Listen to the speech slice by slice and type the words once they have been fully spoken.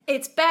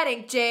It's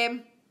betting,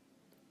 Jim,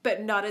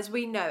 but not as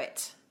we know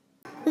it.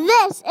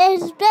 This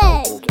is big.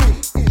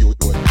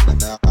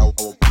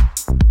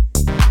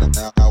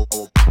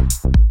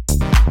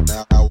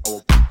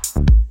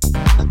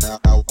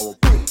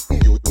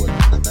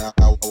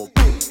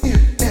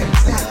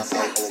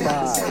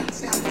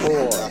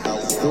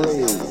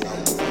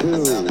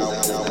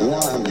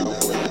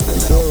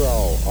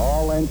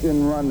 All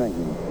engine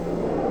running.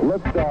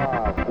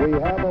 Liftoff. We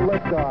have a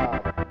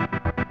liftoff.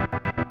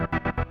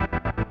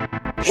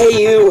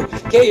 Hey you,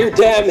 get your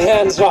damn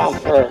hands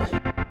off her.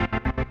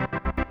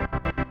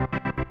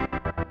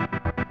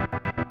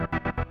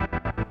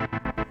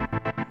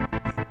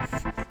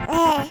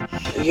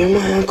 You're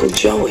my Uncle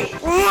Joey.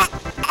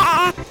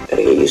 Gotta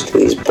get used to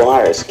these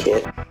bars,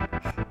 kid.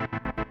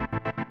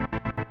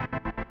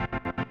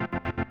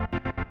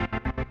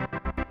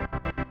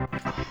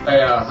 Hey,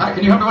 hi,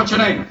 can you help me? What's your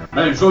name?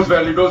 My name's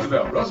Roosevelt Lee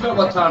Roosevelt. Roosevelt,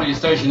 what town are you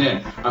stationed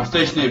in? I'm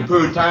stationed in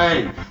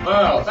Poontang.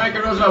 Well, thank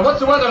you, Roosevelt. What's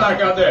the weather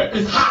like out there?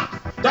 It's hot.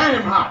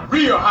 Damn hot.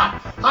 Real hot.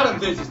 Hotter than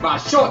this is my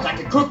shorts. I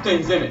can cook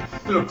things in it.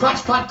 Little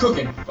crotch pot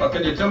cooking. Well,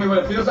 can you tell me what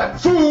it feels like?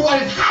 Fool,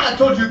 it's hot. I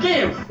told you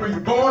again. Were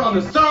you born on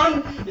the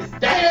sun? It's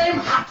damn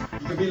hot.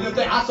 You can be a little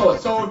thing. I saw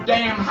it so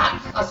damn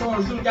hot. I saw one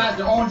of those little guys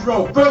in the orange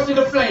robe burst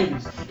into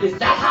flames. It's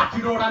that hot.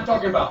 You know what I'm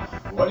talking about.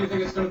 What do you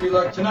think it's going to be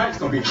like tonight? It's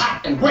going to be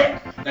hot and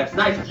wet. That's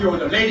nice if you're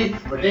with a lady,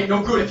 but it ain't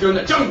no good if you're in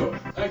the jungle.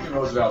 Thank you,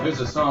 Roosevelt. Here's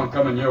a song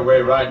coming your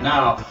way right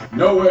now.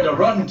 Nowhere to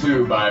Run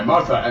To by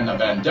Martha and the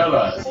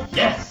Vandellas.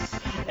 Yes!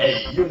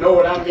 Hey, you know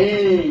what I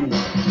mean.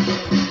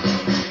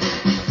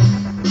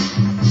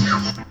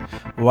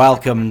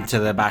 Welcome to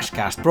the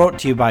BashCast, brought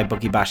to you by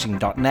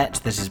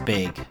bookiebashing.net. This is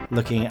Big,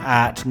 looking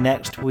at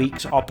next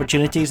week's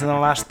opportunities in the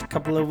last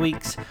couple of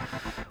weeks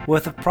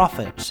worth of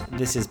profits.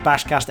 This is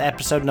BashCast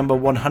episode number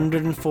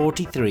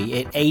 143.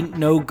 It ain't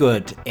no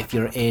good if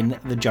you're in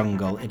the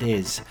jungle. It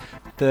is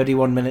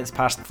 31 minutes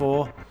past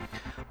 4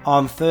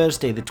 on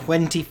Thursday, the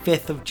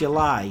 25th of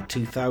July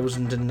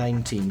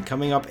 2019.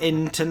 Coming up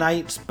in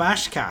tonight's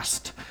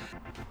BashCast,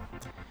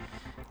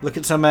 look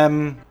at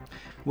some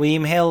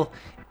William Hill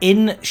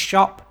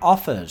in-shop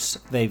offers.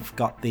 They've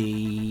got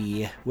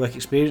the work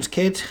experience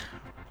kid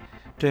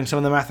doing some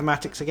of the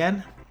mathematics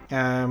again.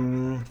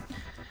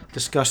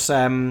 Discuss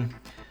the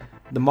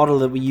model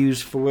that we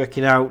use for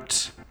working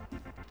out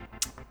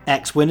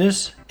X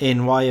winners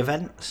in Y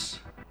events,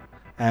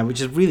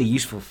 which is really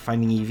useful for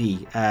finding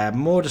EV.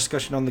 More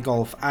discussion on the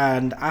golf,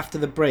 and after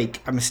the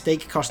break, a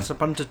mistake costs a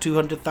punter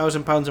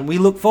 £200,000, and we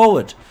look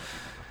forward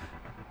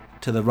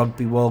to the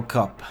Rugby World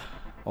Cup.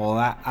 All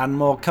that and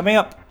more coming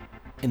up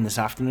in this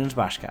afternoon's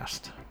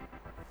BashCast.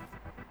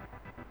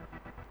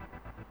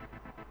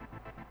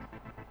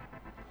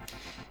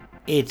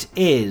 It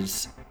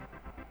is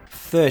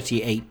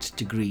 38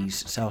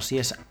 degrees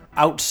Celsius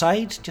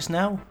outside just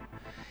now.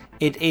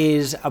 It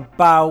is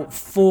about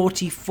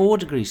 44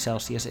 degrees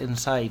Celsius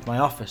inside my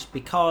office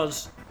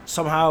because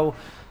somehow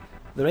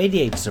the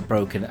radiators are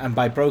broken, and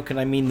by broken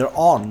I mean they're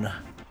on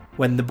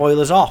when the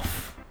boiler's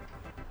off.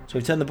 So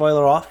we turn the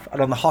boiler off,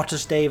 and on the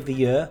hottest day of the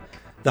year,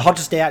 the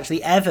hottest day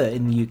actually ever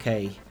in the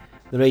UK,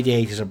 the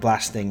radiators are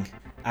blasting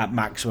at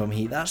maximum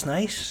heat. That's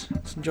nice.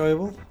 It's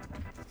enjoyable.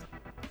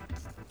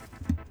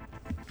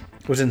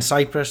 I was in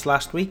Cyprus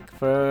last week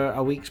for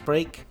a week's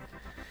break.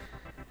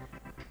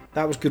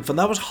 That was good fun.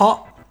 That was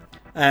hot,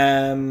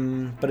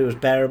 but it was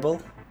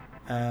bearable.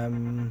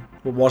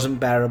 What wasn't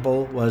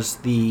bearable was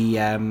the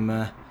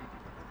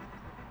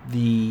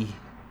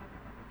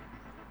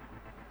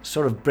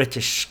sort of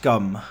British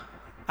scum,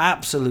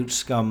 absolute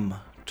scum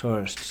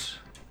tourists,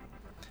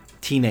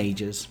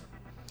 teenagers,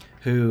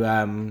 who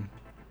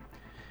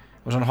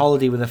was on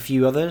holiday with a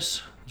few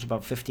others. There was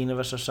about 15 of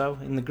us or so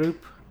in the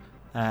group.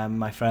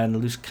 My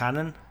friend Luce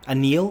Cannon,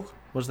 Anil,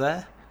 was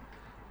there.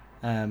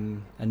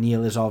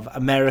 Anil is of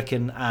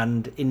American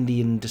and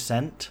Indian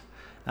descent,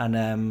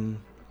 and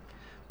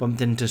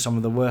bumped into some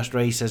of the worst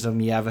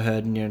racism you ever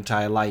heard in your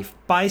entire life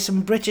by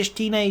some British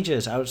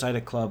teenagers outside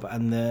a club.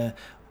 And the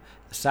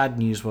sad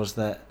news was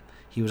that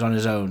he was on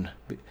his own,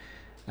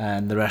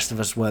 and the rest of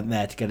us weren't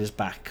there to get his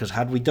back, because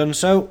had we done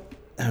so,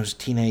 those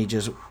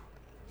teenagers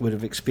would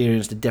have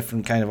experienced a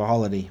different kind of a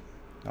holiday,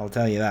 I'll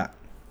tell you that.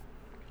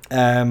 But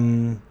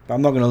I'm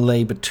not going to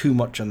labour too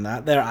much on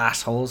that. They're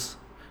assholes,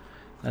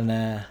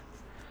 and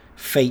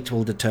fate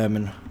will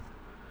determine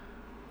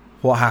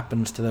what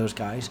happens to those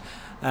guys.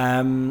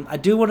 I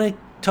do want to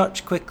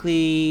touch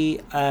quickly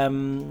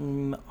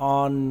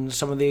on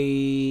some of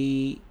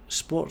the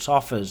sports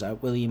offers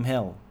at William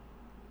Hill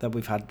that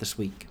we've had this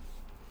week.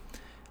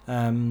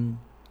 So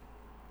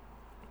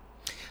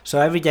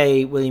every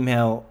day William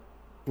Hill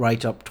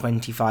write up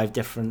 25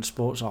 different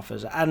sports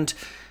offers, and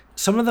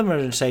some of them are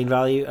insane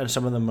value and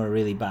some of them are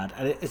really bad.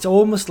 And it's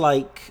almost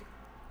like,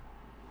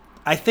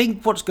 I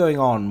think what's going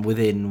on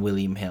within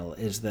William Hill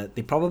is that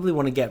they probably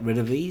want to get rid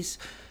of these,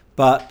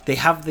 but they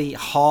have the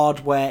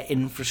hardware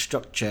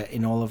infrastructure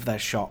in all of their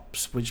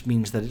shops, which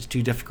means that it's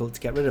too difficult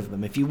to get rid of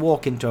them. If you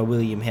walk into a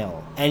William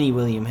Hill, any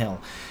William Hill,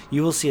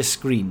 you will see a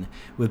screen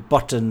with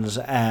buttons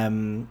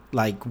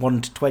like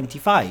 1 to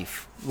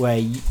 25,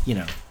 where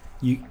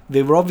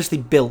they were obviously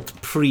built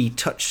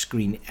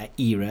pre-touchscreen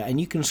era, and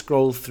you can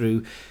scroll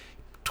through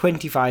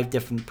 25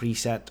 different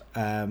preset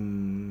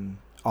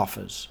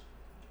offers.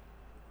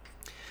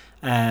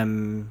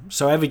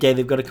 So every day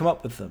they've got to come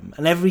up with them,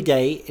 and every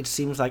day it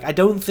seems like, I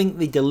don't think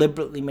they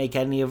deliberately make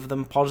any of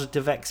them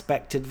positive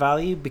expected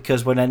value,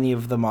 because when any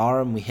of them are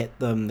and we hit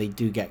them, they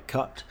do get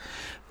cut.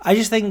 I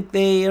just think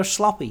they are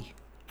sloppy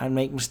and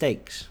make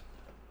mistakes.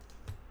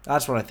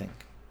 That's what I think.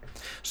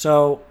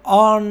 So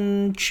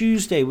on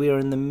Tuesday we are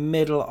in the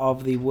middle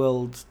of the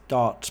World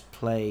Darts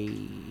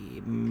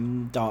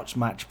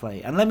match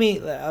play, and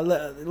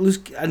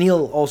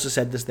Anil also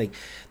said this thing: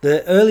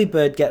 the early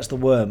bird gets the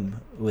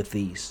worm with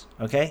these.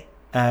 Okay,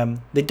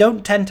 they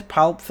don't tend to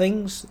pulp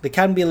things. They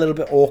can be a little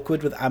bit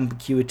awkward with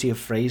ambiguity of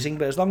phrasing,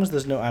 but as long as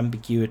there's no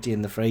ambiguity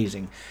in the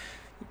phrasing,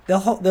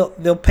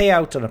 they'll pay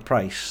out on a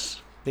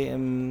price.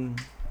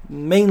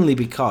 Mainly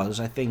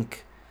because I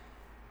think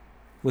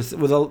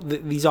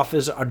these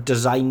offers are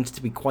designed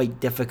to be quite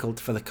difficult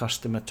for the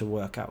customer to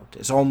work out.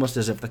 It's almost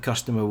as if the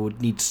customer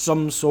would need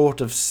some sort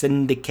of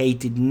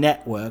syndicated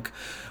network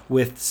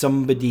with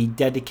somebody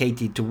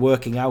dedicated to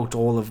working out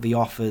all of the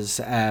offers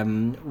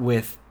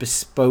with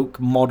bespoke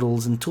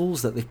models and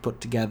tools that they've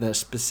put together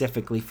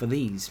specifically for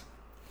these.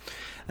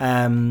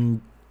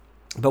 But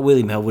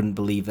William Hill wouldn't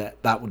believe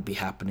that would be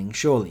happening,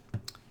 surely.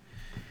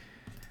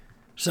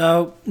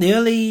 So the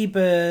early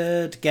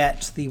bird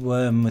gets the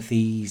worm with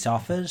these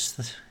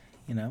offers.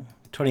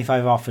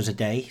 25 offers a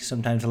day.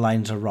 Sometimes the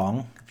lines are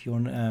wrong. If you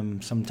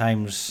want,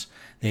 sometimes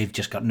they've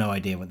just got no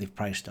idea what they've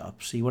priced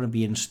up. So you want to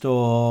be in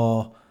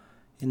store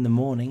in the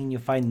morning, and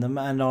you'll find them.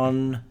 And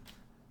on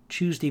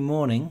Tuesday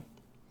morning,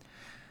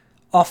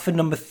 offer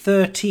number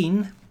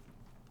 13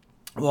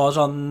 was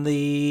on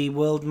the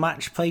World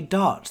Match Play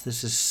Darts.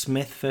 This is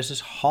Smith versus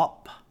Hop,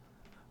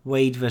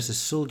 Wade versus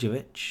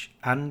Suljovic,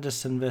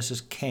 Anderson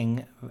versus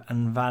King,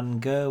 and Van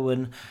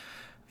Gerwen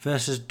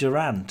versus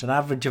Durant. An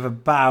average of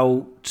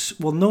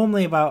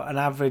normally about an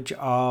average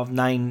of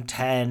 9,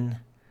 10,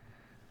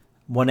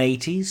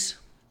 180s.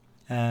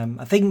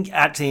 I think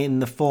actually in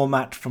the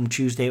format from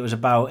Tuesday it was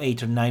about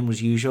 8 or 9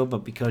 was usual,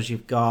 but because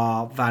you've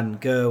got Van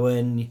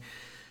Gerwen, a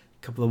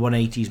couple of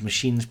 180s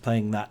machines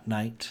playing that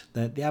night,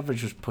 the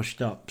average was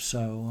pushed up.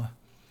 So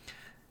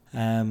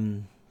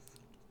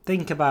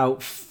think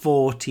about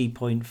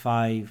 40.5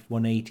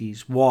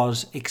 180s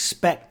was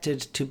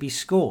expected to be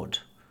scored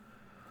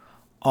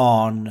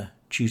on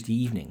Tuesday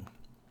evening.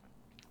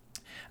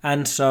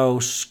 And so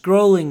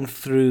scrolling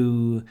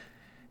through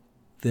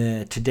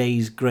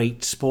today's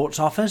great sports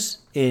offers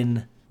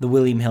in the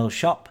William Hill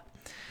shop,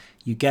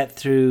 you get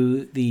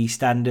through the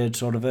standard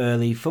sort of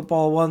early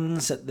football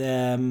ones at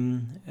the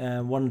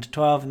 1 to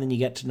 12, and then you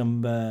get to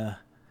number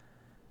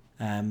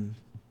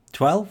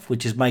 12,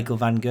 which is Michael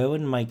Van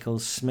Gerwen, Michael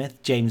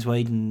Smith, James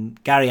Wade,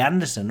 and Gary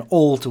Anderson,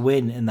 all to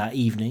win in that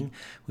evening,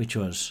 which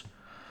was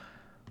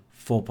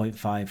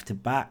 4.5 to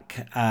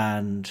back,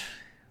 and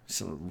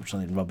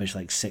something rubbish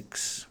like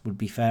 6 would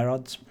be fair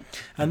odds.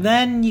 And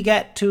then you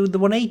get to the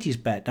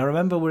 180s bet. Now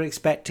remember, we're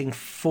expecting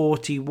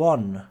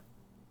 41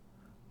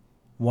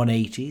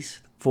 180s,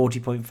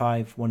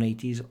 40.5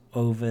 180s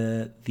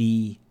over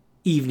the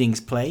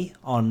evening's play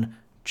on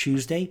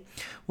Tuesday.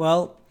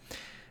 Well,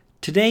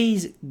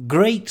 today's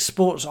great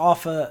sports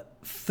offer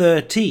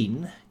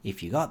 13,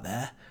 if you got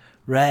there,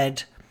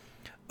 read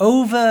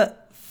over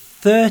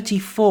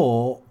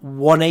 34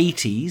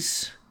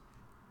 180s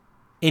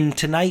in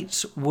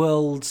tonight's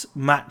World's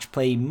Match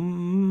Play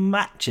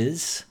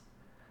matches,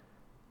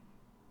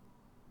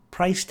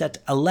 priced at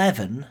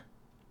 11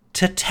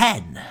 to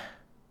 10.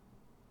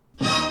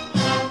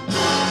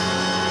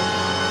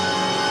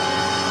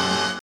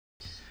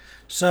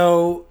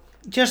 So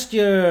just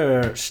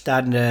your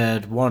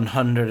standard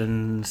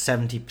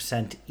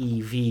 170%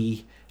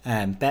 EV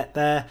bet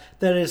there.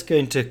 That is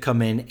going to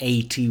come in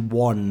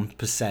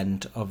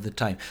 81% of the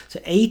time. So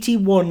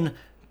 81%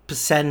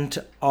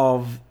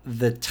 of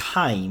the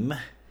time,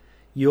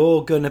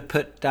 you're going to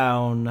put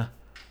down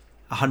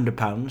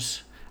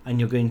 £100 and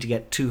you're going to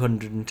get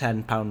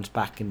 £210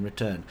 back in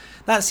return.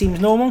 That seems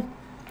normal.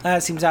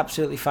 That seems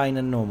absolutely fine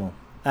and normal.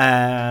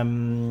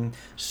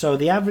 So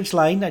the average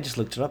line, I just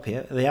looked it up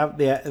here.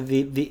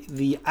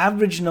 The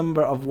average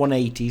number of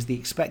 180s, the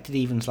expected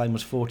evens line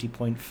was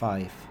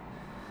 40.5.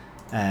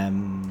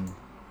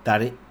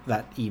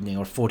 That evening,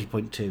 or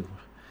 40.2.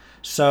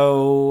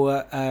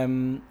 So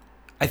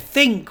I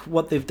think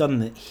what they've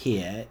done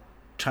here,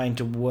 trying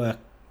to work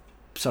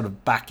sort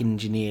of back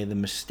engineer the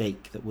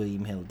mistake that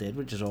William Hill did,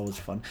 which is always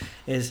fun,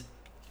 is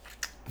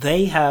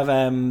they have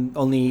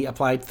only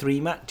applied 3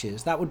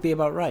 matches. That would be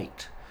about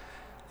right.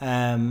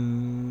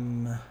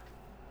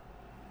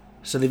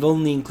 So they've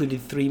only included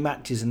 3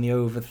 matches in the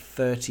over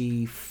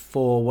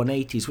 34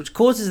 180s, which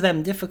causes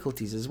them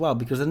difficulties as well,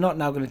 because they're not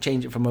now going to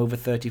change it from over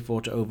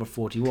 34 to over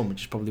 41,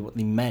 which is probably what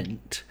they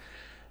meant,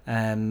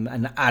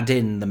 and add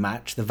in the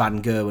match, the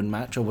Van Gerwen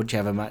match, or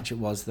whichever match it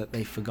was that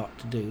they forgot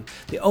to do.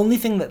 The only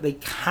thing that they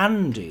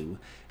can do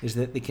is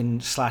that they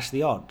can slash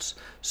the odds.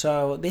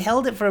 So they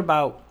held it for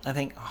about, I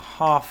think,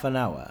 half an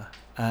hour.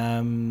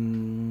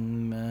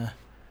 And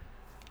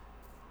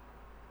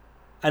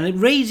it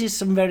raises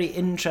some very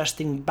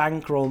interesting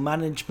bankroll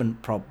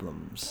management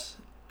problems.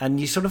 And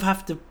you sort of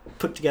have to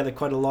put together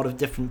quite a lot of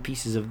different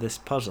pieces of this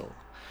puzzle.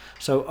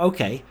 So,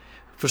 okay,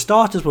 for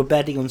starters, we're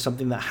betting on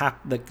something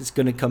that's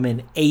going to come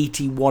in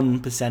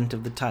 81%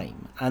 of the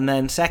time. And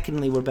then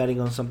secondly, we're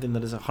betting on something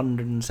that is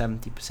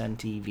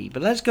 170% EV.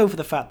 But let's go for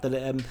the fact that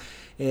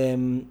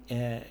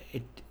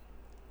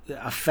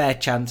a fair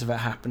chance of it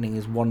happening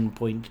is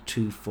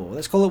 1.24.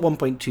 Let's call it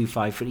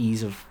 1.25 for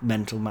ease of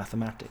mental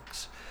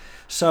mathematics.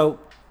 So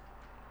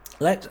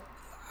let's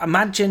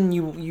imagine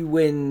you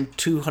win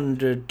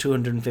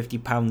 250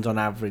 pounds on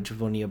average with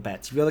one of your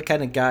bets. If you're the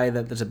kind of guy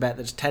that there's a bet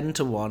that's 10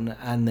 to 1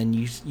 and then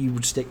you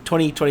would stick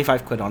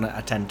 25 quid on it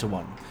at 10 to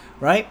 1,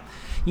 right?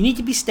 You need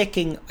to be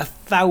sticking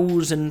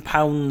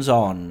 £1,000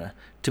 on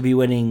to be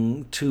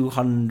winning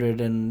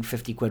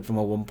 250 quid from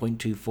a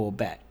 1.24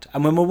 bet.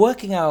 And when we're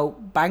working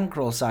out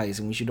bankroll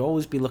sizing, we should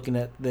always be looking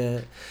at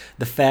the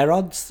fair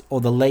odds or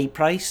the lay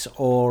price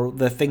or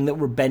the thing that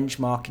we're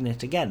benchmarking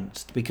it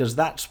against, because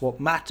that's what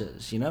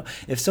matters, you know?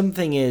 If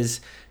something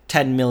is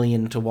 10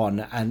 million to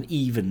 1 and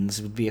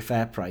evens would be a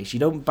fair price, you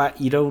don't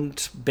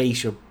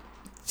base your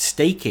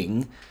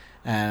staking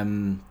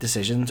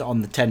decisions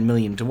on the 10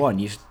 million to 1.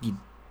 You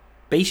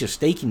base your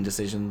staking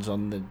decisions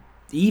on the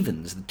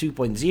evens, the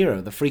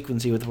 2.0, the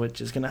frequency with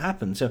which it's going to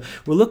happen. So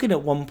we're looking at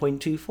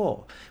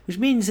 1.24, which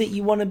means that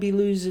you want to be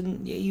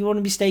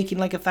staking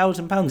like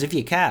 £1,000 if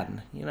you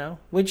can, you know,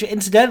 which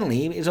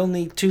incidentally is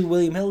only 2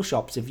 William Hill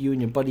shops if you and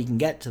your buddy can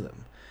get to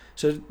them.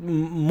 So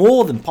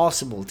more than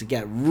possible to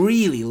get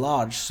really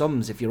large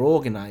sums if you're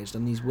organised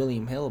on these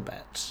William Hill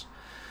bets.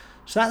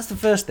 So that's the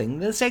first thing.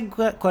 The second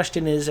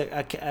question is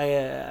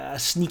a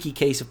sneaky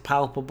case of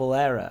palpable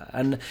error.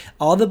 And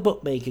are the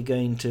bookmaker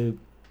going to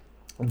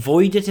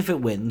void it if it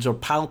wins or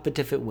palp it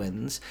if it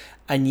wins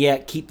and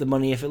yet keep the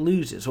money if it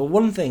loses? Well,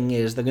 one thing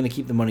is they're going to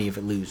keep the money if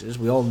it loses.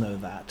 We all know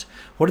that.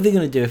 What are they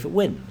going to do if it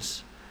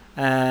wins?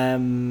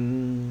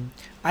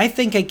 I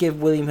think I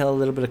give William Hill a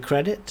little bit of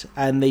credit,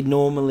 and they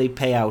normally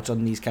pay out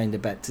on these kind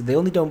of bets. They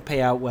only don't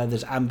pay out where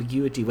there's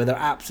ambiguity, where they're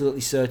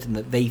absolutely certain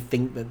that they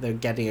think that they're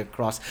getting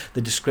across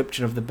the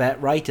description of the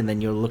bet right, and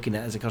then you're looking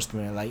at it as a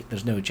customer like,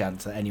 there's no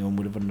chance that anyone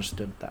would have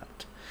understood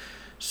that.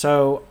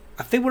 So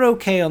I think we're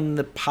okay on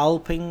the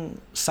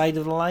palping side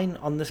of the line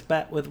on this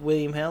bet with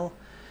William Hill.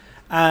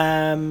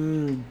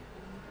 And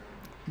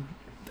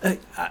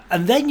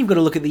then you've got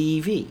to look at the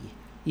EV.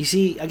 You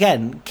see,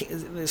 again,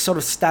 sort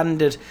of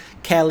standard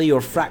Kelly or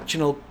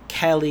fractional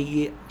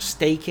Kelly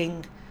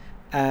staking.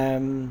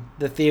 The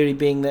theory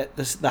being that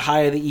the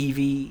higher the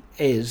EV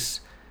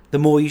is, the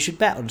more you should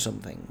bet on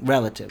something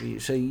relatively.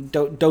 So you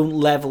don't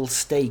level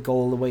stake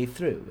all the way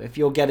through. If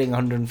you're getting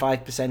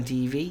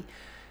 105% EV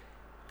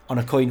on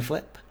a coin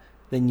flip,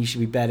 then you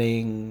should be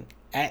betting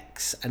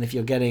X. And if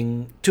you're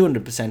getting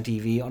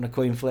 200% EV on a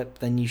coin flip,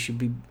 then you should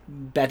be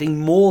betting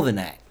more than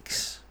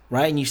X.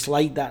 Right, and you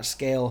slide that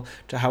scale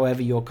to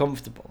however you're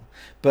comfortable.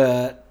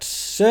 But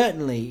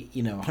certainly,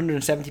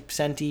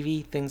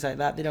 170% EV, things like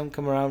that, they don't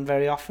come around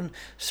very often.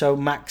 So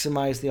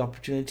maximise the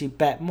opportunity,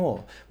 bet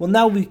more. Well,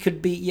 now we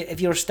could be, if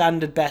you're a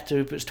standard bettor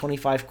who puts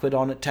 25 quid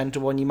on at 10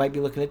 to 1, you might be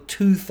looking at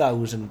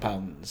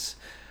 £2,000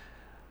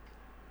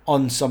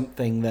 on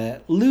something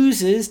that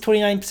loses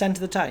 29% of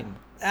the time.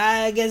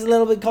 It gets a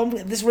little bit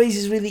complicated. This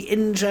raises really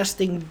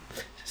interesting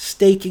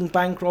staking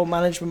bankroll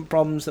management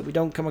problems that we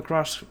don't come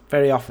across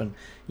very often.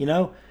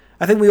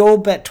 I think we all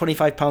bet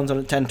 £25 on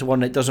a 10 to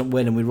 1 and it doesn't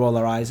win, and we roll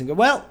our eyes and go,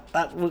 well,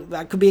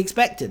 that could be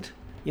expected.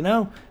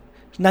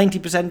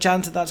 90%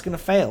 chance that's going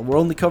to fail. We're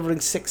only covering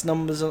 6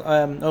 numbers,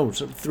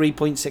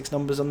 3.6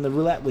 numbers on the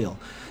roulette wheel.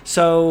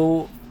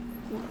 So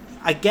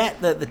I get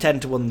that the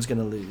 10 to 1 is going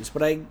to lose, but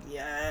the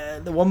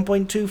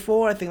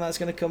 1.24, I think that's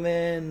going to come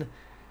in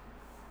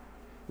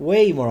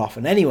way more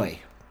often. Anyway,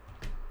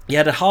 you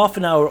had a half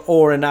an hour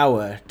or an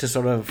hour to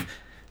sort of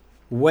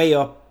weigh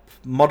up,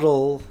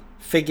 model,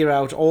 figure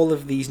out all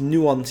of these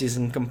nuances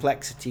and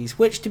complexities,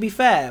 which, to be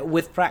fair,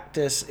 with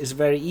practice is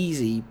very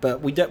easy,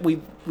 but we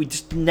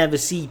just never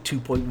see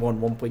 2.1,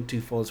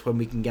 1.24s when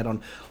we can get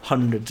on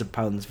hundreds of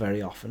pounds very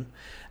often.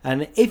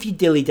 And if you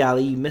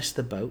dilly-dally, you miss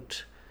the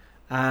boat.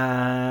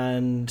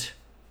 And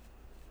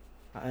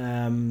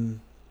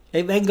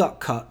it then got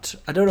cut.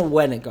 I don't know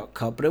when it got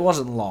cut, but it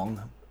wasn't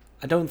long.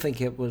 I don't think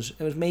it was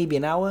maybe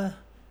an hour.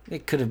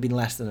 It could have been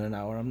less than an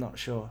hour, I'm not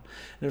sure.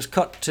 And it was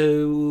cut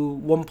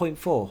to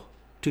 1.4.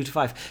 2 to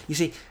 5. You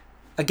see,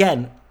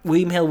 again,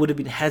 William Hill would have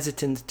been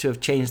hesitant to have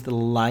changed the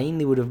line.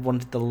 They would have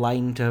wanted the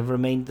line to have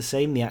remained the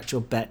same, the actual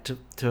bet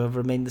to have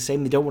remained the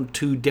same. They don't want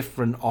 2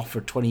 different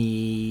offer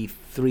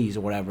 23s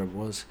or whatever it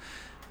was.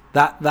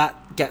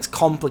 that gets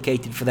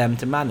complicated for them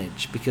to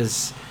manage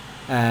because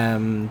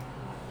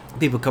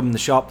people come in the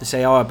shop to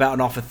say, I bet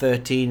on offer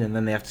 13, and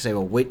then they have to say,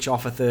 well, which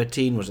offer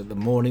 13? Was it the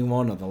morning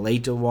one or the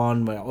later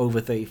one? Over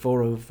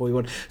 34, over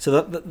 41?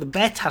 So the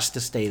bet has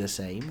to stay the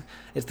same.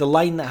 It's the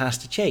line that has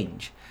to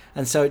change.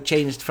 And so it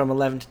changed from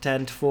 11 to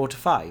 10 to 4 to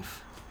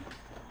 5.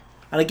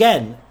 And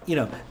again,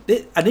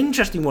 an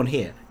interesting one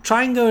here.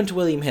 Try and go into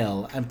William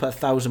Hill and put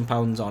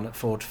 £1,000 on at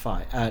 4 to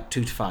 5,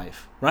 2 to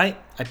 5, right?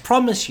 I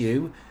promise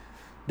you,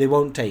 they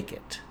won't take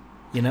it.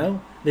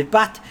 They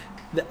bat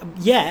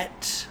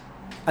yet,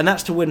 and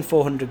that's to win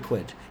 400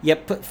 quid.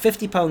 Yet put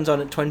 £50 on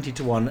at 20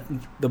 to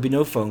 1. There'll be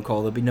no phone call.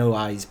 There'll be no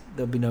eyes.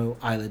 There'll be no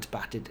eyelids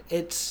batted.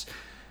 It's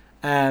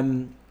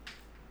a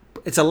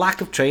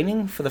lack of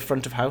training for the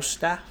front of house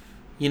staff.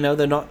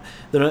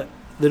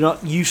 They're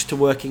not used to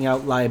working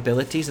out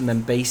liabilities and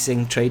then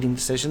basing trading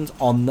decisions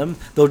on them.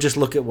 They'll just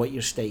look at what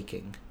you're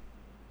staking.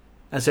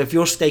 And so if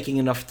you're staking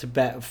enough to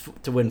bet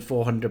to win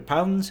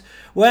 £400,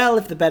 well,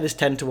 if the bet is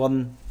 10 to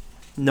 1,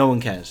 no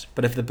one cares.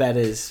 But if the bet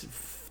is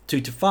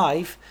 2 to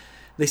 5,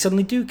 they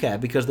suddenly do care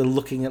because they're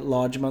looking at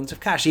large amounts of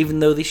cash, even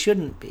though they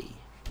shouldn't be.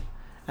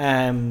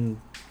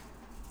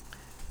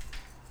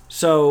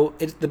 So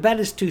the bet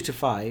is 2 to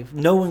 5.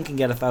 No one can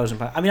get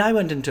 £1,000. I mean, I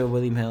went into a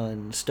William Hill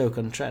in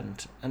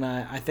Stoke-on-Trent, and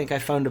I think I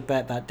found a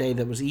bet that day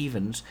that was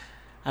evens,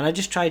 and I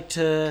just tried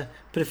to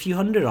put a few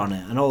hundred on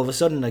it, and all of a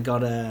sudden I got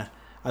there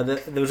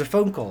was a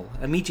phone call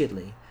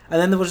immediately,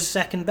 and then there was a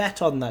second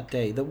bet on that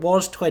day that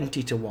was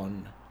 20 to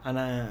 1, and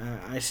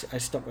I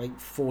stuck like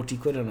 40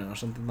 quid on it or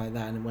something like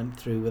that, and it went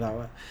through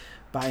without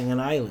batting an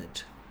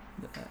eyelid.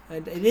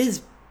 It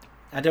is.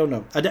 I don't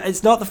know.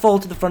 It's not the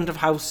fault of the front of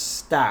house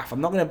staff. I'm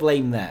not going to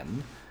blame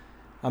them.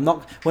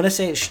 When I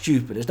say it's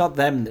stupid, it's not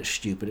them that's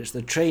stupid. It's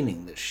the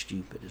training that's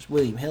stupid. It's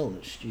William Hill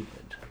that's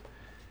stupid.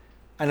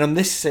 And on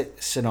this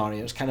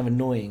scenario, it's kind of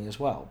annoying as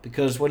well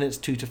because when it's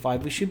 2 to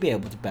 5, we should be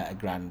able to bet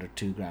 £1,000 or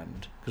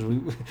 £2,000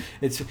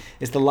 because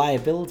it's the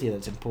liability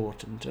that's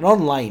important. And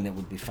online it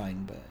would be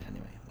fine, but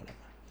anyway, whatever.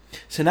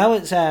 So now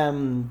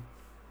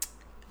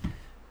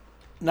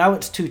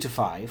it's 2 to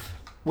 5.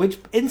 Which,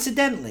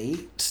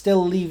 incidentally,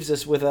 still leaves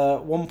us with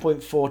a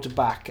 1.4 to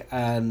back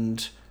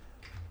and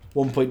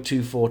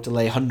 1.24 to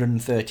lay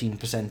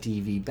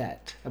 113% EV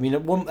bet. I mean,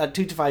 at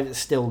 2 to 5, it's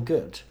still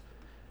good.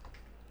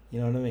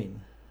 You know what I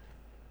mean?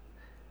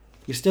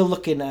 You're still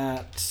looking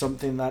at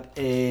something that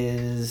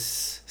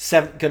is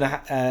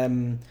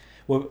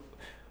we're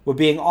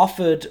being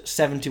offered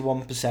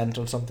 71%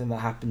 on something that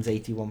happens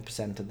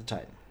 81% of the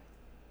time.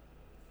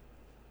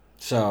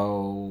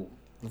 So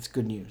that's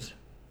good news.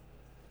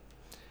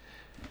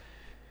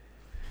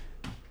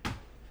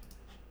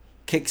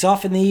 Kicks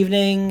off in the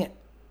evening.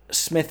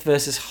 Smith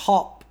versus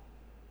Hop.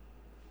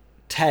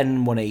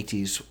 10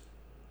 180s.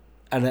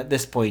 And at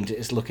this point,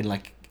 it's looking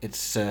like it's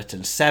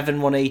certain. 7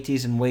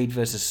 180s and Wade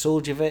versus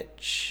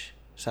Suljovic.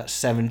 So that's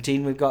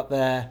 17 we've got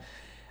there.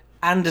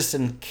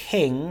 Anderson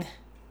King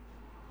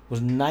was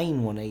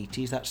 9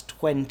 180s. That's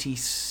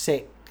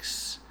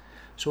 26.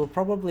 So we're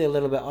probably a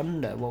little bit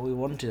under what we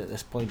wanted at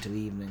this point of the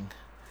evening.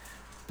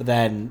 But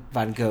then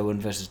Van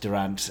Goen versus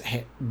Durant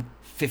hit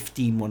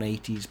 15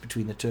 180s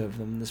between the two of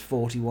them. There's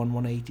 41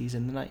 180s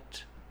in the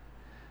night.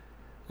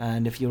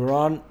 And if you were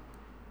on,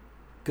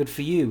 good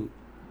for you.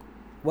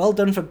 Well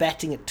done for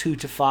betting at 2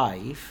 to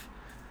 5,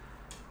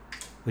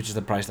 which is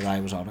the price that I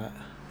was on at.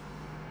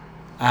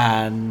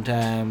 And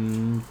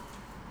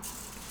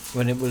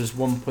when it was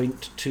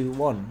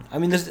 1.21. I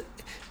mean, there's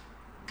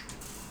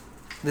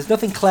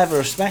nothing clever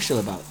or special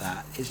about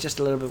that. It's just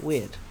a little bit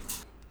weird.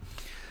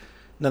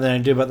 Nothing I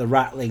do about the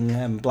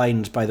rattling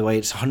blinds, by the way.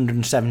 It's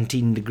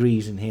 117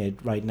 degrees in here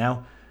right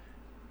now.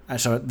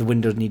 So the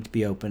windows need to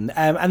be open.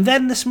 And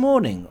then this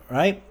morning,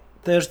 right?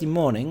 Thursday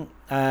morning,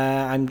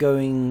 I'm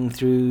going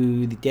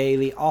through the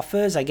daily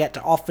offers. I get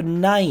to offer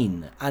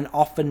 9. And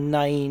offer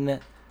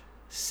 9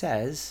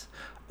 says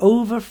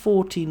over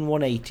 14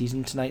 180s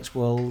in tonight's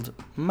world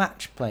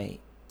match play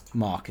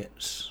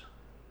markets.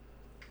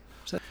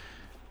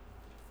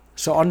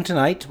 So on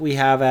tonight, we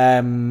have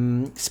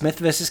Smith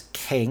versus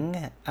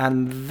King,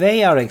 and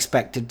they are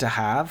expected to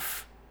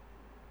have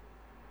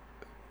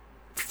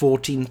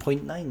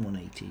 14.9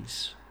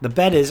 180s. The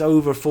bet is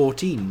over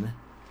 14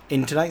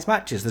 in tonight's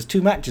matches. There's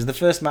 2 matches. The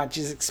first match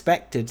is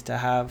expected to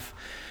have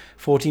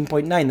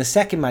 14.9. The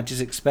second match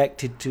is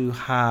expected to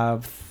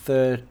have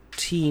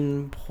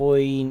 13.45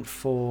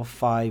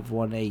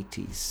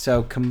 180s.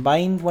 So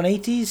combined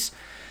 180s,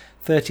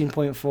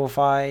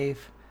 13.45...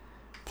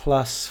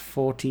 plus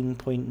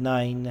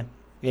 14.9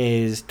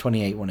 is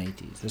 28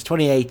 180s. There's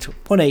 28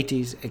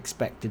 180s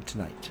expected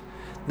tonight.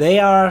 They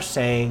are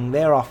saying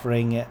they're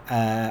offering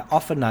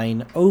offer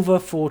 9 over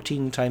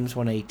 14 times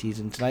 180s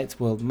in tonight's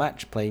World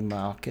Match Play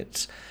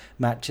markets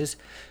matches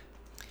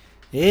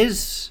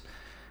is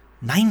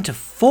 9 to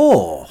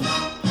 4.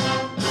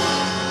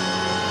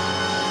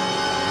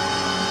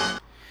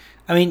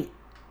 I mean,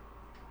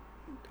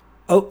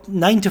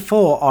 9 to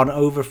 4 on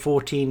over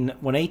 14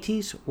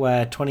 180s,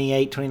 where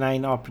 28,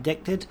 29 are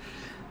predicted.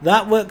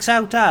 That works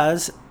out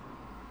as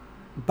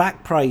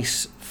Back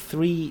price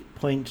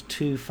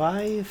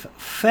 3.25.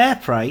 Fair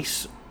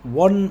price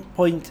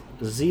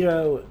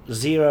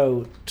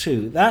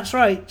 1.002. That's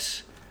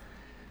right.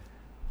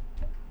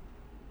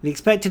 The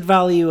expected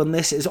value on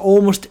this is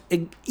almost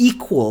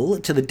equal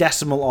to the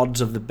decimal odds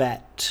of the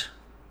bet,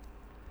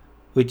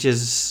 which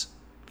is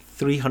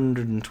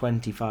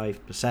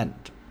 325%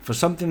 for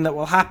something that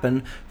will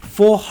happen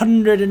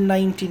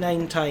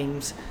 499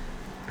 times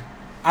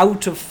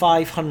out of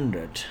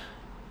 500.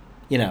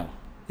 You know,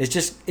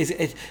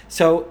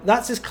 so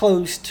that's as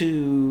close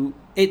to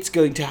it's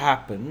going to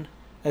happen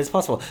as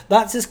possible.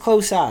 That's as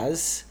close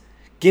as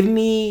give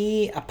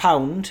me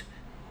 £1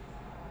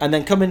 and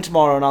then come in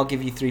tomorrow and I'll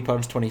give you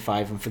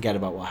 £3.25 and forget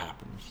about what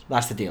happens.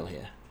 That's the deal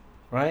here,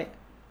 right?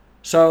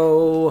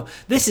 So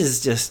this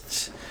is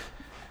just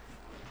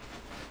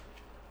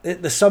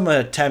the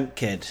summer temp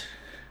kid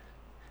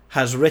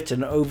has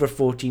written over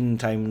 14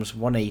 times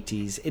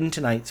 180s in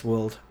tonight's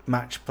World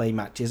Match Play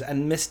matches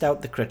and missed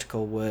out the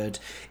critical word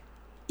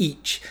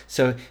each.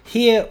 So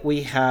here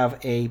we have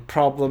a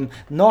problem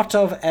not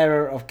of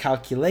error of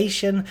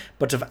calculation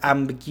but of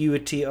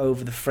ambiguity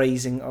over the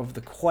phrasing of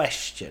the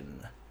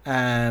question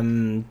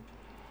or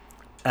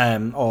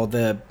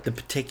the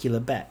particular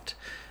bet.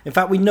 In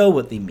fact, we know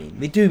what they mean.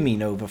 They do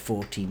mean over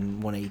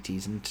 14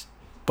 180s and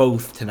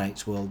both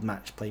tonight's World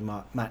Match Play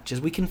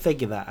matches. We can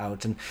figure that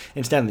out, and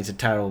incidentally it's a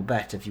terrible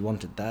bet if you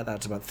wanted that.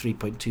 That's about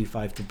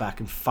 3.25 to back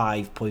and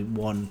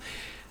 5.1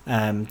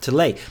 to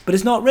lay, but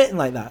it's not written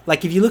like that.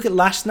 Like if you look at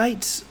last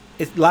night's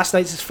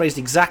is phrased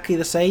exactly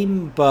the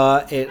same,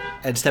 but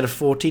instead of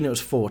 14 it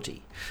was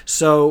 40.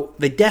 So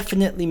they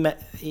definitely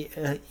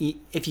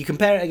if you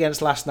compare it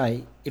against last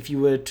night, if you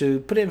were to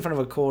put it in front of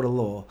a court of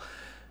law,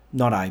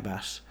 not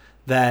IBAS,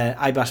 then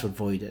IBAS would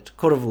void it.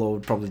 Court of law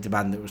would probably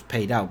demand that it was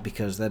paid out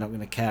because they're not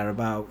going to care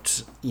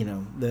about, you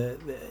know, the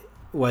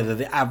whether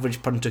the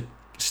average punter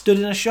stood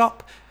in a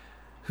shop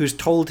who's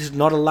told he's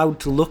not allowed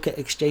to look at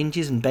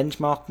exchanges and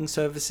benchmarking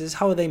services.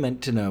 How are they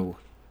meant to know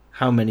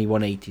how many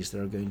 180s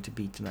there are going to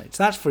be tonight?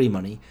 So that's free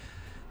money.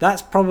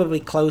 That's probably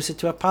closer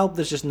to a pulp.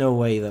 There's just no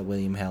way that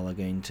William Hill are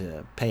going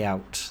to pay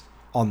out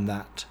on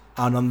that.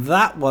 And on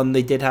that one,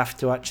 they did have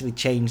to actually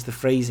change the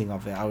phrasing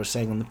of it. I was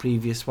saying on the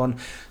previous one,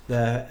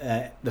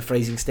 the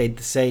phrasing stayed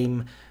the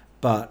same,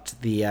 but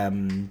the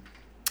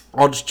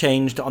odds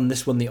changed. On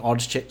this one, the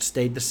odds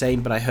stayed the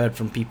same. But I heard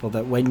from people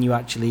that when you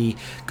actually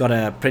got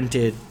a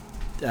printed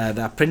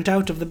the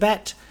printout of the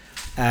bet,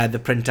 the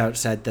printout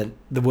said that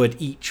the word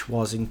each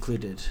was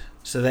included.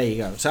 So there you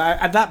go. So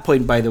at that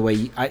point, by the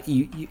way,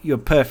 you're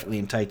perfectly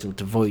entitled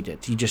to void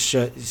it. You just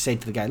say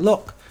to the guy,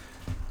 look,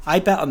 I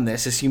bet on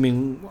this,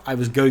 assuming I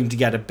was going to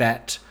get a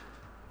bet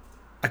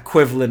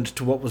equivalent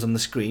to what was on the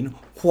screen.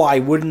 Why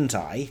wouldn't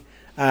I?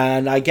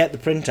 And I get the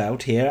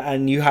printout here,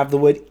 and you have the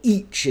word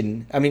each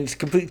in. I mean, it's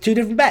completely two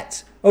different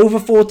bets. Over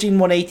 14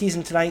 180s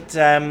in tonight's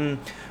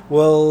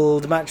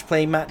World Match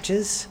Play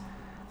matches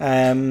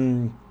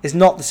is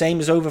not the same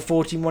as over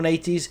 14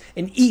 180s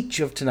in each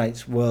of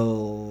tonight's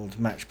World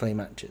Match Play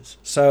matches.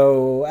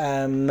 So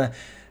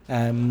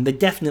they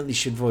definitely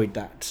should void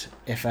that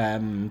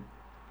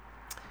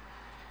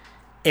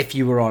if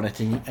you were on it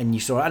and you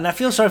saw it. And I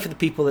feel sorry for the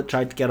people that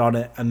tried to get on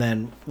it and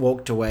then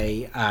walked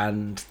away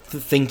and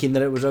thinking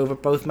that it was over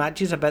both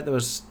matches. I bet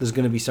there's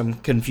going to be some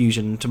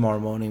confusion tomorrow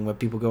morning where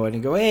people go in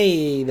and go,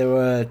 hey, there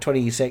were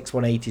 26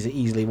 180s that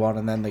easily won,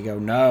 and then they go,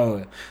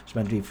 no, it's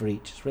meant to be for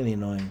each. It's really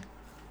annoying.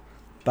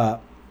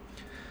 But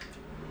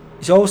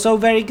it's also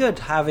very good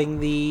having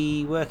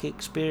the work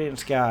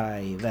experience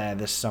guy there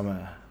this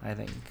summer, I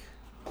think.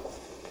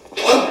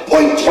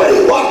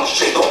 1.21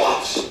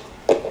 shekels.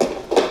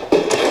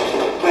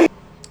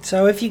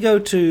 So if you go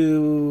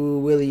to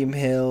William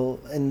Hill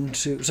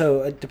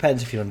so it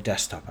depends if you're on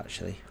desktop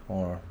actually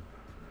or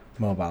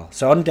mobile.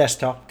 So on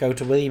desktop, go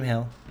to William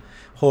Hill,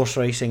 horse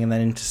racing, and then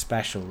into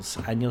specials,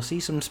 and you'll see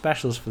some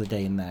specials for the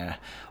day in there.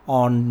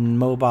 On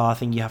mobile, I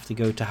think you have to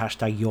go to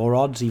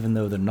 #YourOdds, even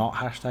though they're not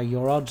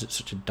 #YourOdds. It's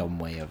such a dumb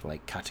way of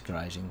like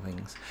categorizing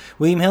things.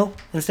 William Hill,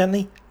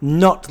 incidentally,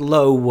 not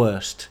low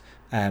worst.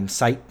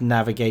 Site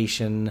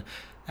navigation.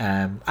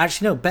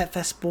 Actually, no,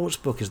 Betfred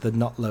Sportsbook is the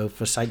not low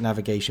for site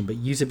navigation, but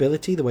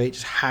usability, the way it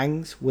just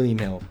hangs, William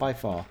Hill, by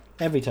far,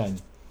 every time.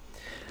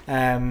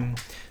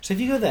 So if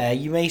you go there,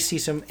 you may see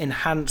some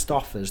enhanced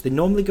offers. They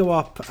normally go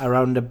up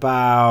around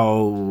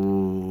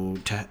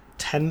about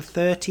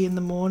 10:30 in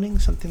the morning,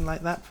 something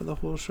like that, for the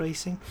horse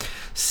racing.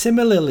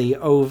 Similarly,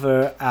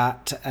 over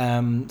at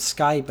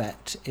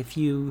Skybet,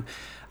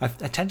 I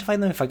tend to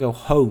find them if I go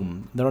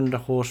home. They're under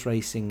horse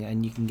racing,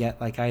 and you can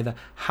get like either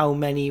how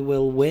many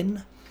will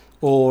win,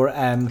 or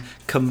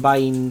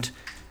combined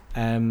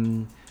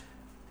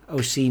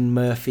Oisin,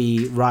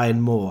 Murphy,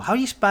 Ryan Moore. How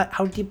do you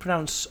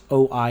pronounce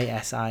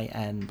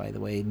Oisin, by the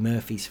way?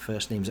 Murphy's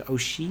first name is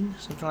Oisin,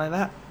 something like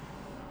that.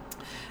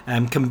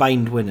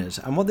 Combined winners.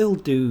 And what they'll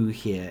do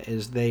here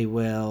is they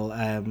will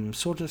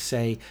sort of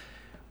say,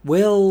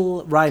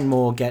 will Ryan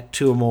Moore get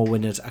 2 or more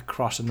winners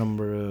across a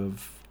number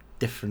of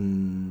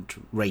different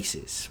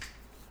races?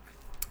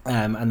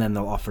 and then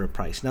they'll offer a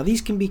price. Now,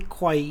 these can be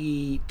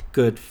quite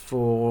good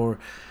for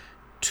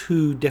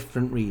two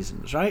different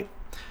reasons, right?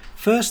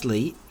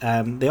 Firstly,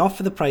 they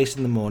offer the price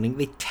in the morning.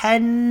 They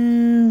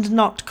tend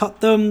not to cut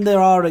them. There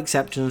are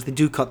exceptions. They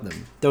do cut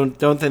them. Don't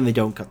think they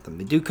don't cut them.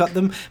 They do cut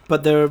them,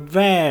 but they're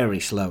very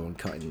slow in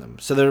cutting them.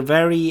 So they're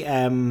very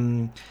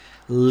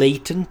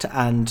latent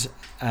and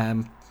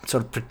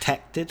sort of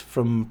protected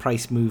from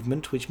price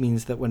movement, which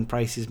means that when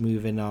prices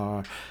move in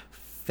our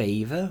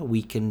favour,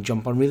 we can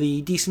jump on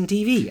really decent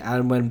TV.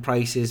 And when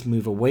prices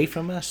move away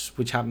from us,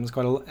 which happens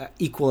quite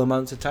equal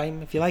amounts of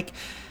time, if you like,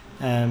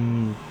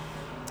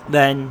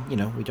 then,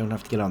 we don't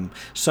have to get on them.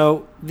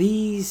 So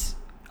these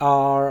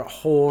are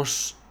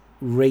horse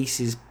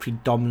races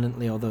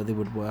predominantly, although they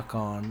would work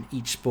on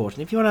each sport.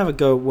 And if you want to have a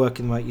go at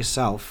working them out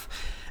yourself,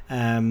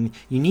 you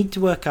need to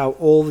work out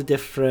all the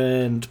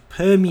different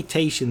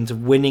permutations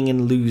of winning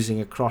and losing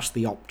across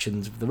the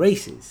options of the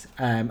races.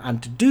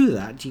 And to do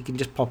that, you can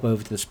just pop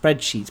over to the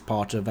spreadsheets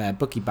part of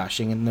bookie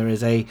bashing, and there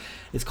is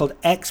it's called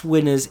X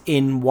winners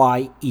in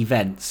Y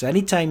events. So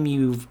anytime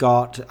you've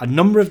got a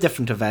number of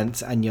different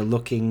events and you're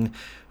looking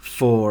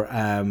for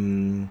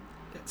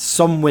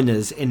some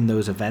winners in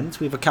those events,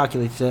 we have a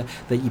calculator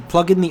that you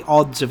plug in the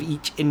odds of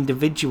each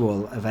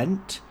individual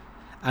event,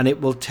 and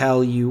it will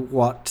tell you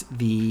what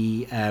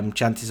the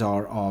chances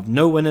are of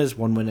no winners,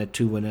 1 winner,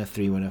 2 winner,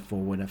 3 winner, 4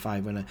 winner,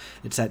 5 winner,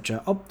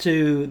 etc., up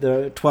to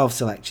the 12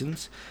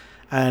 selections.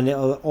 And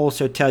it'll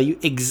also tell you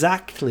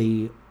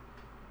exactly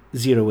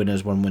 0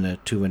 winners, 1 winner,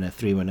 2 winner,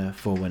 3 winner,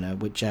 4 winner,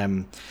 which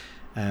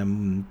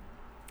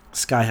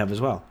Sky have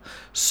as well.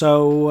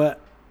 So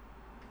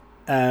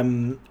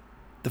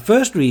the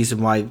first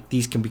reason why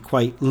these can be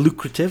quite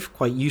lucrative,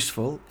 quite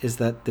useful, is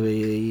that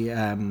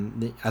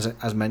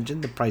as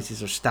mentioned, the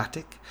prices are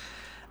static.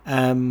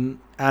 And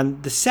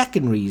the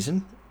second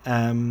reason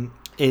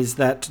is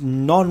that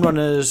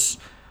non-runners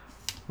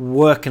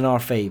work in our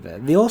favour.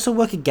 They also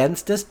work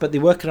against us, but they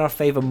work in our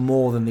favour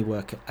more than they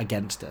work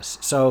against us.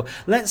 So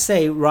let's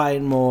say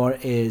Ryan Moore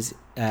is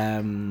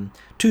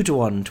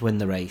 2-1 to win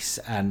the race,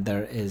 and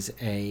there is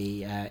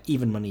a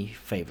even money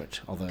favourite,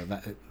 although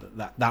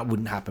that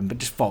wouldn't happen, but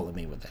just follow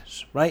me with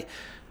this, right?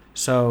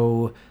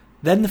 So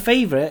then the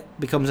favourite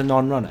becomes a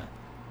non-runner,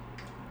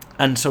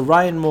 and so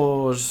Ryan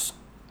Moore's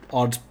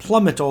odds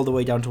plummet all the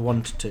way down to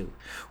 1-2.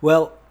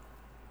 Well,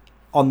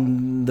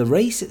 on the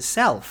race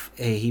itself,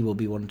 he will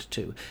be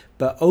 1-2,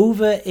 but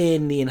over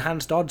in the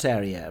enhanced odds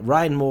area,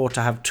 Ryan Moore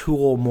to have 2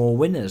 or more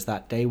winners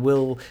that day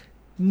will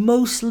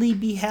mostly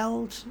be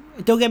held.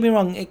 Don't get me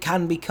wrong, it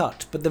can be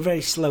cut, but they're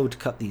very slow to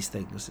cut these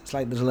things. It's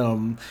like there's a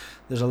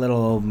little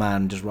old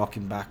man just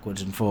rocking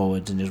backwards and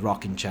forwards in his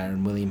rocking chair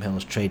in William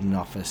Hill's trading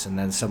office, and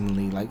then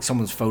suddenly, like,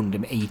 someone's phoned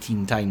him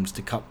 18 times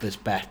to cut this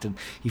bet, and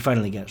he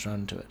finally gets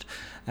round to it.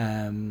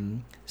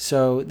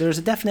 So there's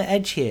a definite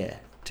edge here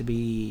to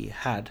be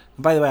had.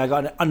 And by the way, I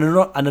got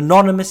an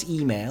anonymous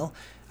email,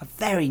 a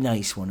very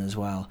nice one as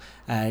well,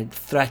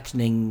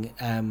 threatening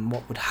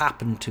what would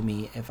happen to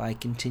me if I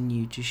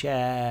continue to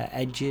share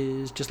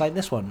edges just like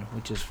this one,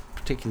 which is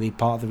particularly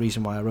part of the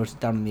reason why I wrote it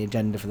down on the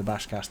agenda for the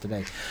BashCast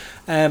today.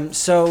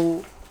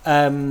 So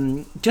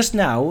just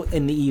now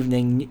in the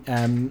evening,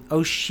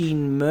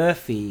 Oisin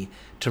Murphy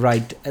to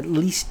ride at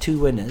least 2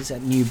 winners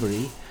at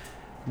Newbury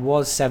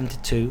was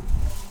 7-2,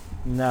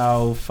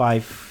 now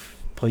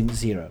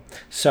 5.0.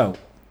 So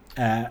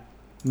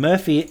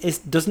Murphy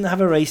doesn't have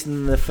a race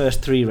in the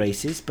first 3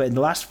 races, but in the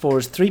last 4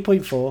 is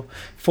 3.4,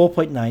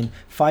 4.9,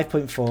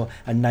 5.4,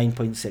 and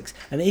 9.6.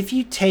 And if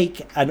you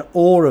take an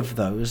or of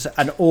those,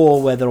 an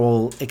or where they're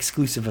all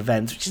exclusive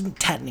events, which isn't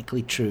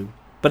technically true,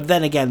 but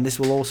then again, this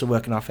will also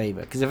work in our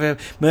favour, because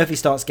if Murphy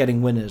starts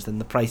getting winners, then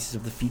the prices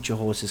of the future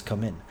horses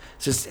come in.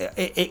 So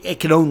it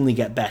can only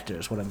get better,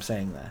 is what I'm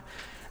saying there.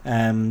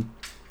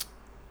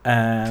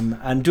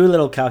 And do a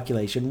little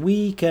calculation,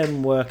 we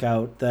can work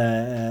out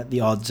the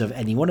odds of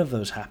any one of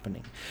those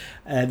happening.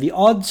 The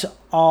odds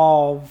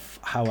of,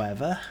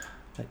 however,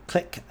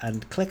 click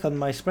on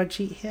my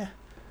spreadsheet here.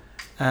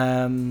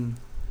 The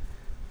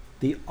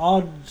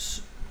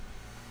odds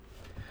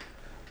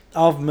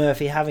of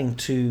Murphy having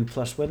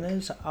 2+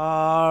 winners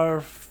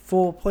are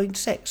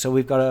 4.6. So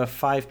we've got a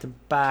 5 to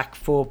back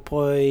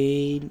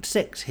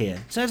 4.6 here.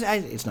 So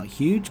it's not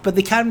huge, but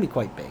they can be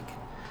quite big.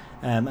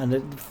 And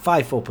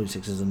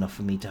 4.6 is enough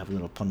for me to have a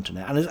little punt in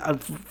it.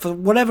 And for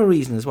whatever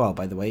reason as well,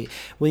 by the way,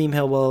 William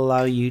Hill will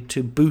allow you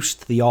to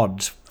boost the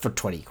odds for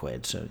 20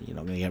 quid, so you're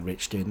not going to get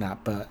rich doing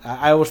that. But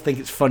I always think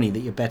it's funny that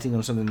you're betting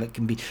on something that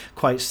can be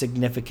quite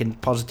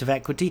significant positive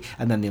equity,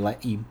 and then they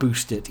let you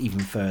boost it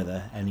even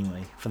further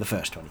anyway for the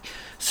first 20.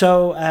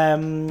 So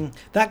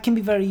that can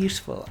be very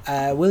useful.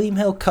 William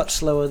Hill cuts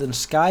slower than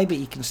Sky, but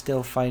you can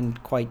still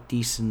find quite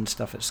decent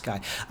stuff at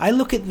Sky. I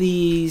look at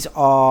these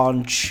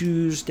on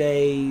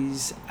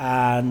Tuesdays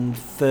and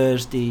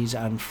Thursdays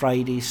and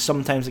Fridays.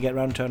 Sometimes I get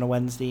around to it on a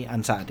Wednesday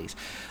and Saturdays.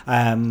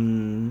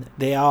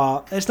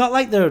 It's not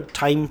like they're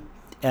time.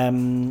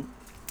 They're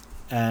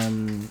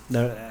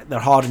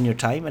hard on your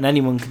time, and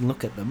anyone can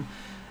look at them.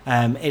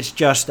 It's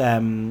just they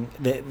happen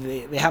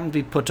to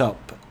be put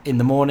up in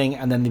the morning,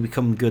 and then they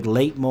become good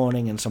late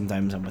morning, and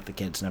sometimes I'm with the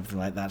kids and everything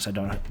like that, so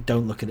I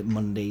don't look at it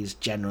Mondays,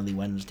 generally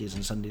Wednesdays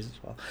and Sundays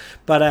as well.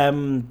 But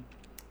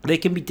they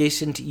can be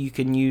decent. You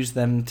can use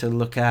them to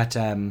look at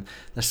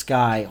the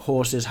Sky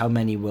horses, how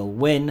many will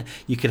win.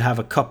 You could have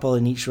a couple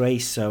in each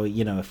race, so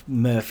if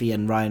Murphy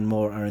and Ryan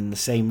Moore are in the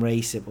same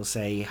race, it will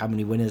say how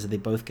many winners are they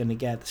both going to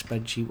get. The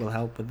spreadsheet will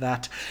help with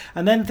that.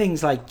 And then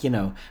things like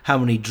how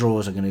many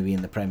draws are going to be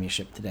in the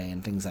Premiership today,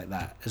 and things like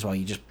that as well.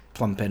 You just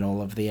plump in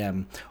all of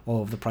the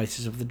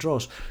prices of the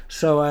draws.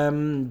 So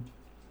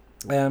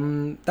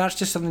that's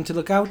just something to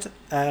look out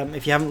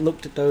if you haven't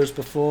looked at those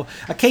before.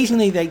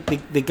 Occasionally they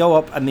go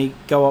up, and they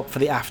go up for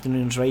the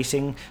afternoon's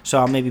racing, so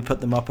I'll maybe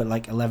put them up at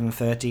like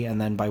 11:30, and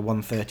then by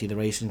 1:30 the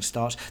racing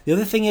starts. The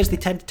other thing is they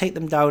tend to take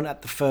them down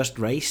at the first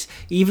race,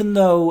 even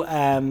though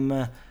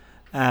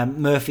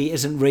Murphy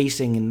isn't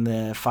racing in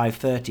the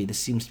 5:30. This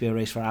seems to be a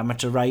race for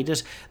amateur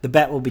riders. The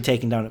bet will be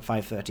taken down at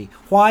 5:30.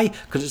 Why?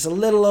 Because it's a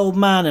little old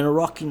man in a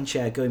rocking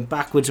chair going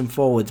backwards and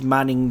forwards,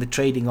 manning the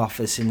trading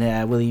office in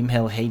William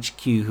Hill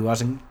HQ, who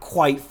hasn't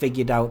quite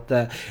figured out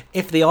that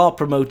if they are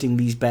promoting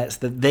these bets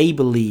that they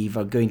believe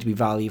are going to be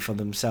value for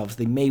themselves,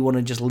 they may want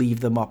to just leave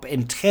them up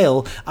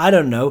until, I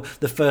don't know,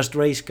 the first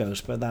race goes,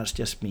 but that's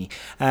just me.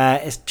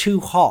 It's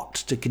too hot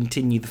to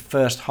continue the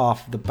first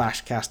half of the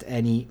BashCast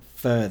any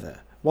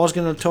further. Was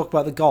going to talk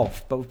about the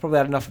golf, but we've probably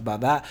had enough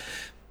about that.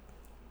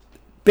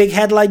 Big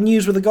headline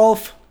news with the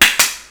golf.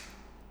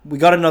 We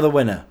got another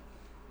winner.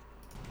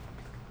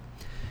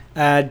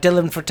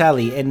 Dylan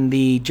Fratelli in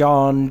the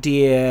John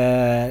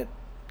Deere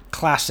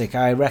Classic.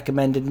 I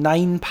recommended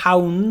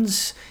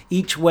 £9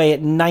 each way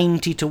at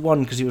 90 to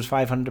 1 because he was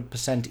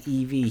 500%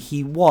 EV.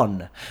 He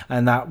won,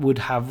 and that would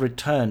have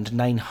returned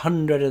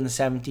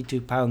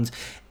 £972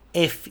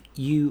 if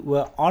you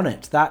were on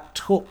it. That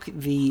took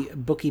the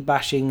bookie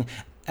bashing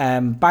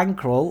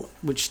bankroll,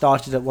 which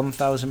started at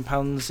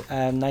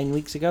 £1,000 9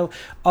 weeks ago,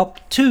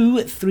 up to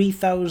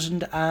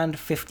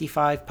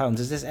 £3,055.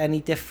 Is this any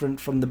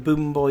different from the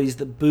boom boys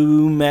that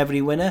boom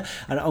every winner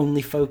and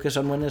only focus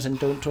on winners and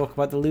don't talk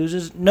about the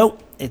losers?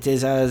 Nope, it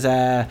is as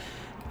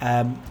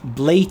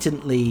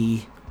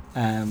blatantly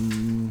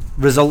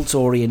results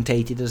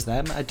orientated as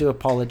them. I do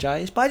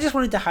apologise, but I just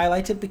wanted to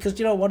highlight it because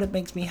you know what, it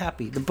makes me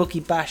happy. The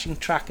bookie bashing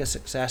tracker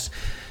success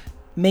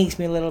makes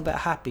me a little bit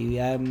happy.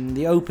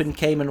 The Open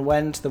came and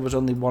went. There was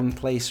only one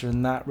placer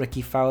in that,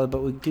 Ricky Fowler,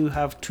 but we do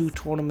have two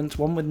tournaments,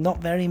 one with not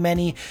very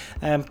many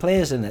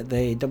players in it,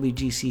 the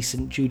WGC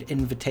St Jude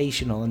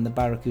Invitational and the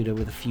Barracuda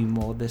with a few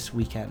more this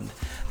weekend.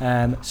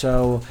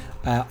 So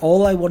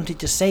all I wanted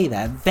to say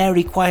there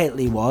very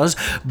quietly was,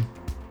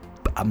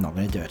 I'm not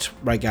going to do it.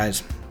 Right,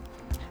 guys,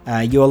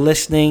 you're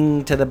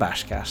listening to the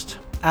BashCast,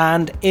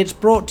 and it's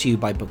brought to you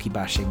by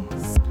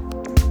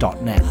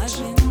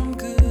bookiebashing.net.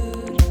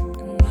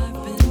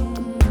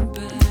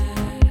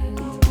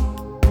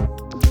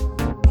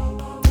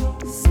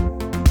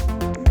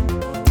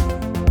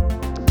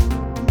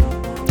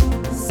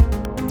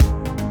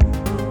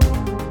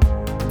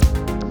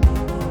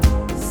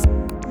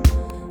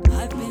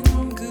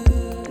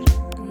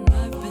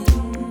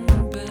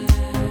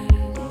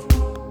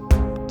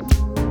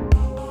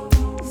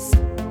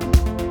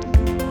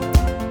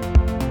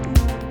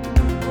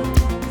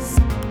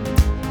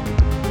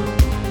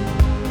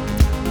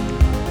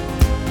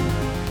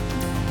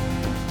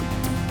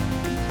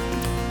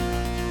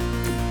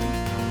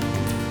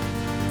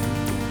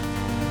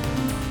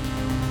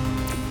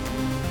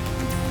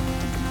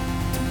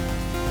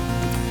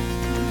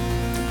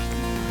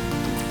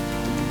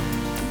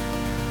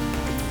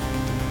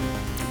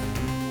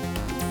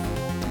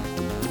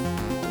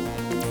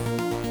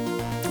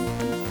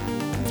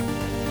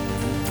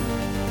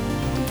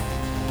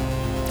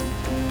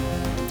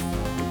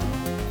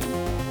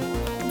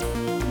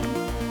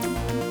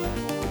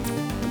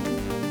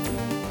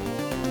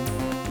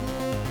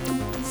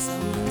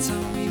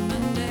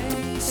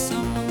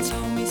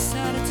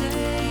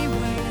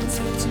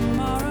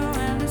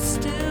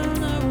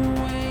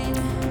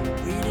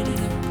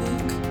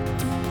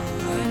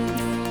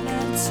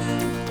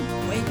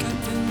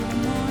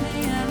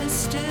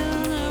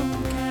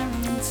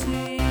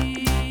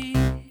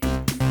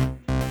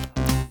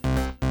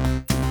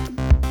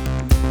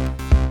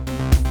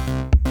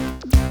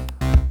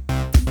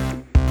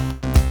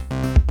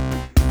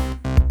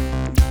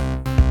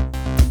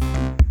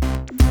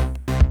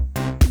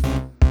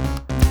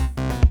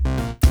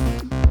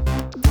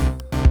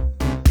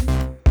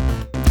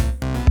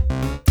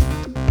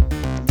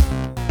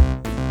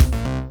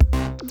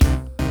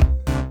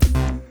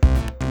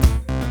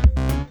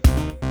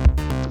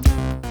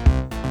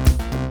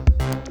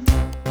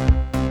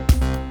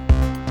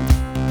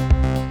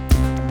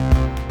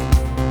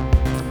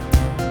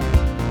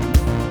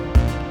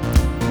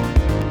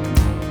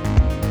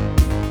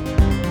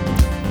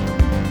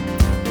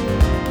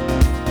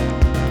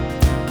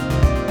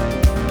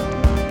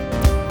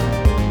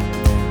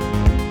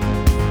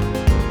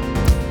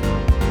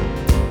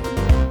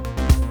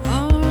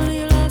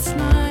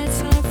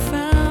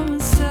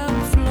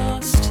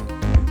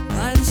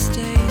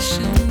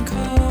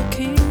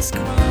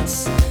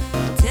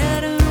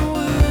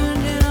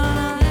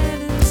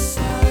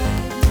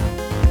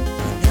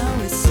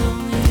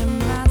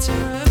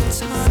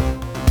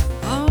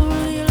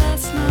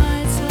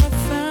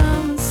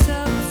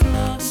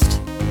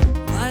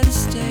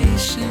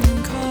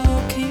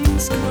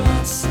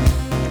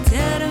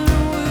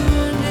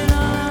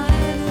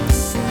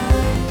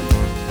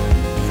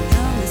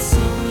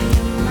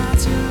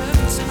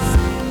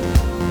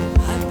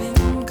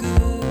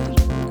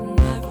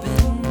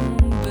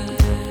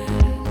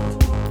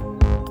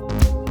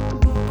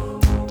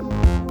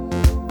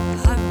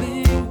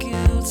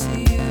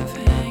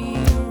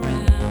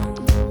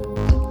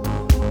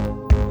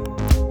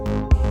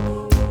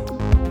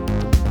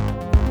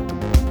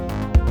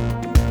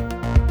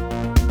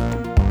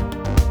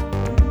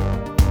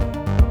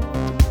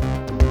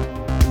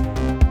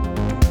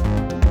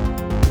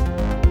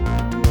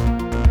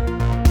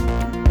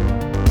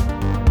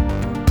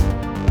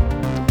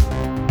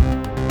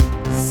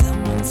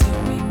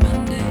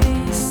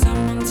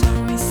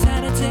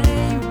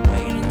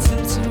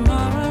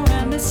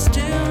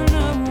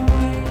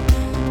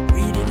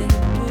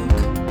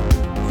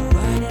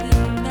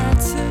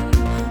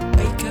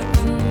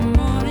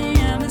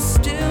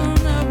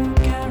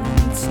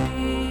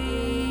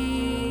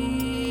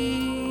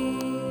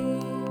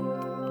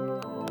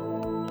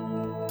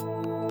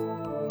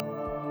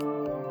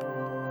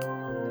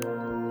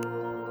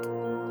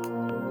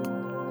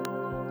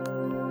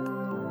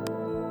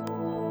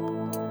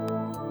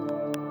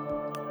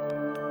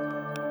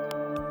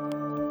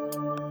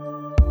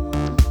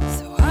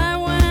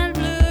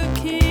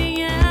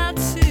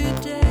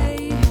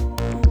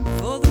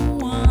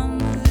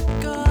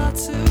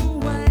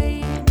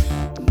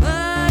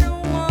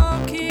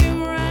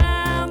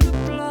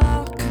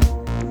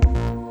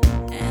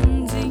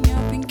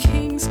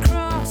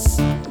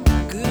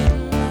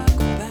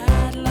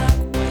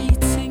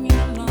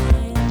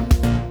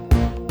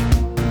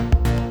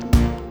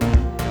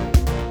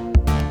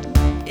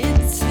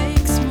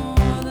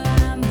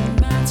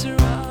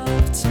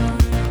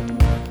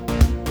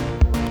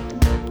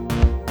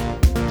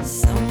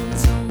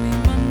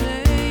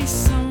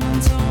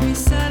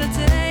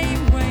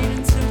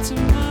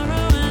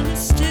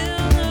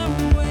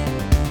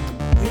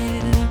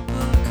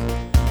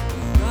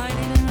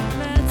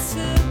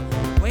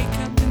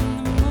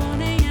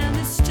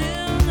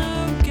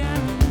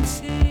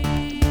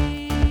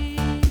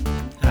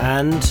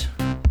 And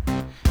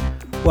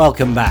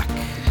welcome back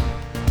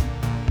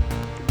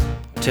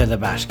to the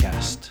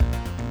BashCast.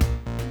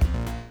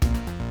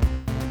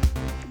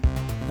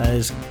 That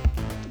is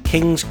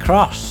King's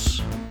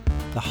Cross,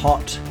 the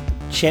Hot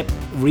Chip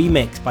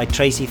remix by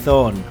Tracy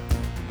Thorn,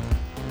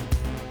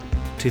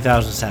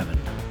 2007.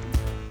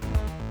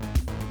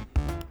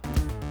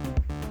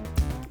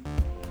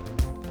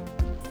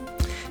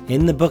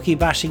 In the bookie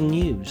bashing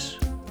news,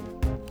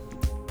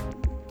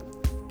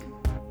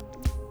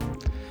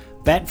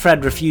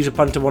 Betfred refused a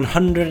punter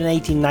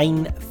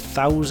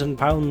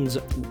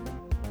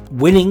 £189,000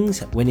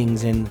 winnings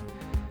in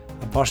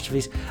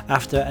apostrophes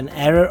after an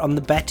error on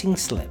the betting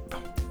slip.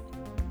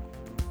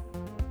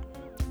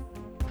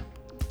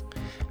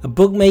 A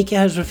bookmaker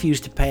has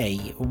refused to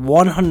pay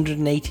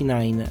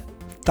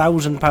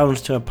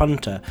 £189,000 to a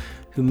punter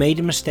who made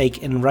a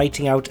mistake in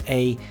writing out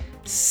a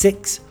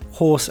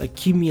 6-horse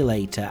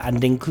accumulator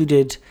and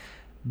included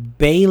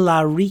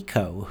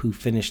Bailarico, who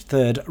finished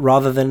third,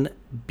 rather than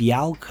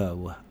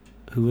Bialco,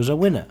 who was a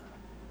winner.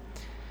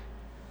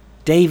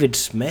 David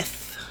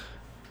Smith,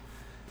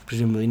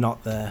 presumably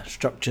not the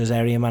structures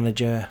area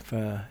manager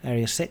for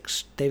Area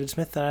 6, David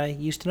Smith that I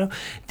used to know.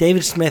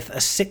 David Smith, a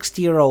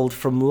 60-year-old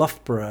from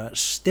Loughborough,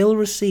 still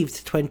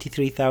received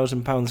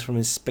 £23,000 from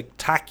his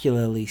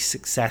spectacularly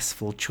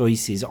successful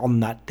choices on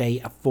that day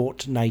a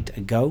fortnight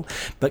ago,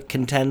 but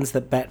contends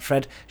that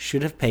Betfred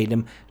should have paid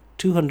him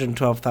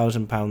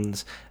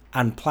 £212,000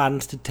 and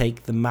plans to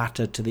take the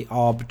matter to the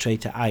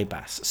arbitrator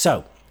IBAS.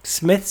 So,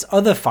 Smith's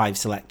other 5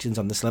 selections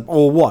on the slip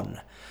all won.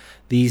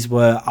 These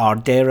were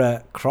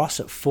Ardera Cross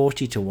at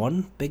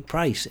 40-1, big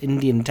price.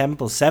 Indian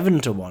Temple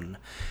 7-1.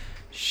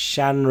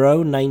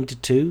 Shanroe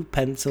 9-2,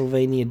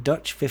 Pennsylvania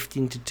Dutch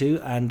 15-2,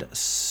 and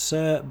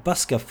Sir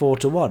Busker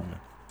 4-1.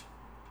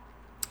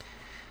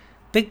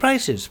 Big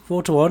prices,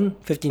 4-1,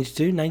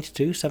 15-2,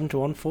 9-2,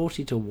 7-1,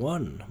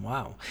 40-1.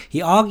 Wow.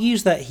 He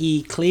argues that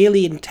he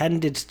clearly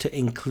intended to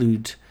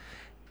include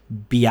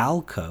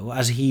Bialco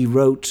as he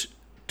wrote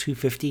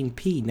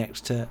 215p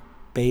next to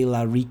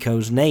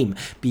Bailarico's name.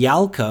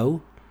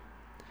 Bialco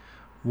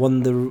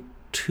won the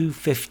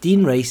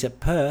 215 race at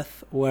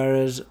Perth,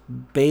 whereas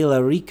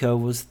Bailarico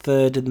was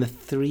third in the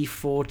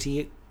 340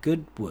 at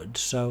Goodwood.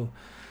 So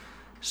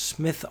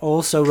Smith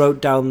also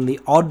wrote down the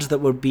odds that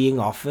were being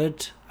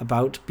offered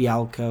about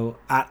Bialco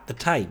at the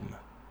time.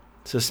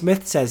 So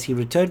Smith says he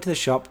returned to the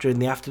shop during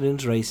the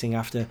afternoon's racing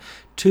after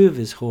 2 of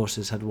his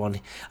horses had won.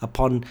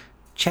 Upon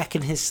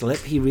checking his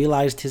slip, he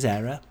realised his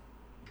error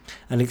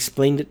and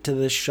explained it to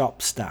the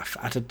shop staff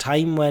at a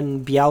time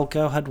when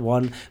Bialco had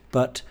won,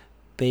 but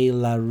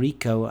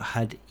Bailarico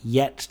had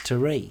yet to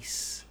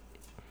race.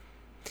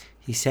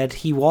 He said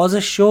he was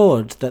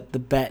assured that the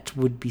bet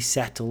would be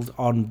settled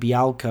on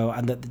Bialco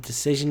and that the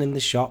decision in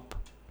the shop,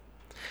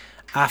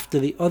 after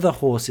the other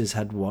horses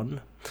had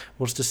won,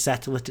 was to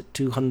settle it at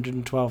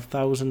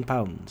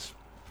 £212,000.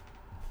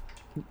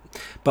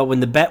 But when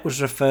the bet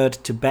was referred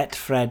to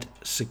Betfred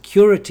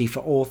Security for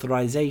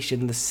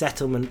authorisation, the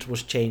settlement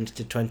was changed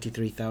to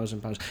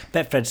 £23,000.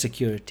 Betfred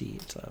Security.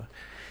 So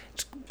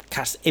it's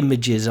cast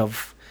images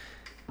of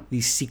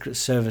these Secret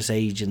Service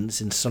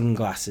agents in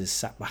sunglasses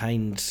sat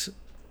behind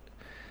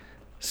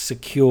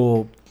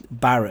secure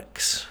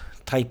barracks,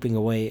 typing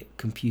away at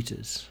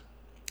computers.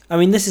 I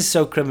mean, this is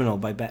so criminal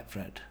by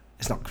Betfred.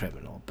 It's not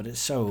criminal, but it's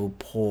so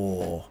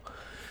poor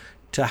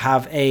to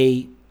have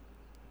a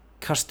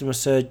customer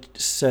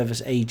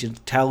service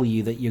agent tell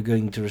you that you're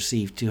going to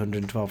receive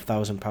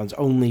 £212,000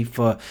 only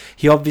for...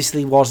 He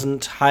obviously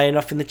wasn't high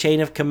enough in the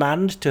chain of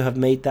command to have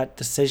made that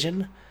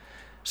decision.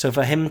 So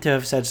for him to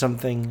have said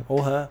something,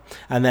 or her,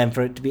 and then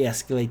for it to be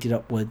escalated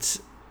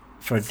upwards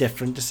for a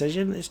different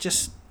decision, it's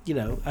just, you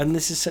know, and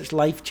this is such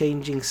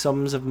life-changing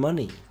sums of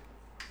money.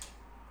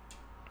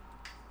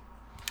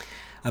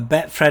 A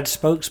Betfred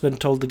spokesman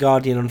told The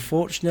Guardian,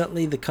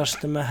 unfortunately, the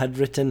customer had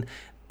written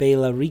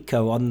Bela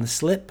Rico on the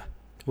slip,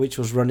 which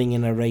was running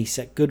in a race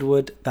at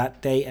Goodwood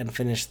that day and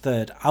finished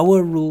third.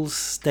 Our rules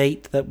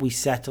state that we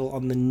settle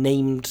on the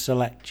named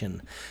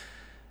selection.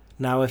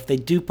 Now, if they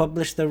do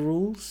publish their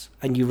rules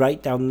and you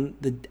write down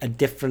a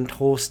different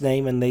horse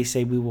name and they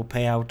say we will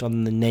pay out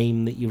on the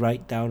name that you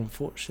write down,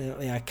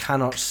 unfortunately, I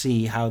cannot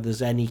see how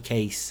there's any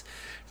case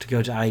to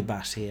go to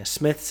IBAS here.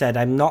 Smith said,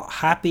 I'm not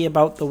happy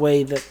about the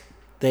way that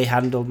they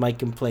handled my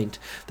complaint.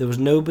 There was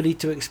nobody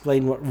to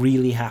explain what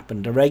really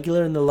happened. A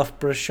regular in the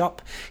Loughborough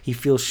shop, he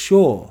feels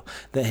sure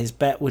that his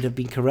bet would have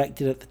been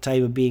corrected at the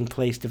time of being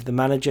placed if the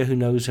manager, who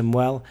knows him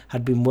well,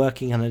 had been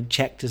working and had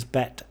checked his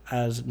bet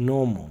as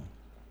normal.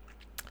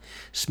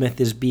 Smith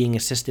is being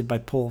assisted by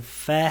Paul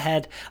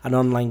Fairhead, an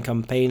online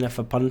campaigner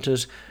for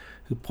punters,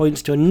 who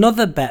points to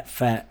another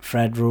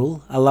Betfred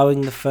rule,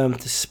 allowing the firm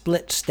to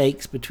split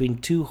stakes between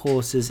two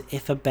horses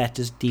if a bet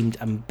is deemed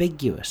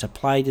ambiguous.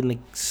 Applied in the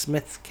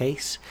Smith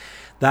case,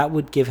 that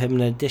would give him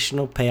an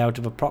additional payout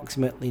of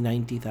approximately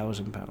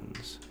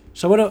 £90,000.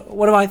 So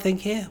what do I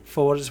think here,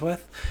 for what it's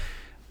worth?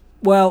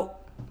 Well,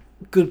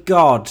 good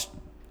God,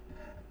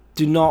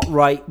 do not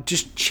write,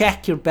 just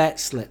check your bet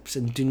slips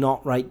and do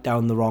not write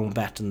down the wrong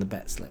bet on the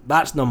bet slip.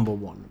 That's number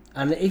one.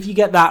 And if you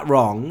get that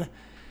wrong,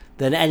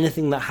 then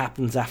anything that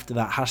happens after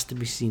that has to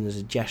be seen as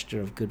a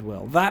gesture of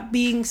goodwill. That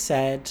being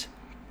said,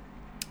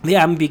 the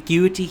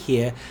ambiguity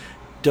here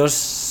does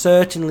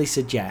certainly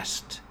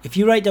suggest, if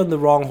you write down the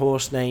wrong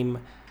horse name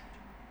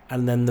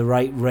and then the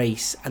right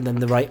race and then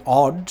the right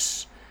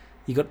odds,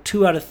 you got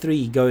 2 out of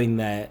 3 going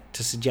there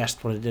to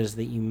suggest what it is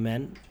that you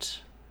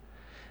meant.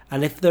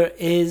 And if there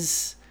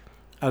is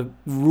a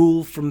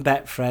rule from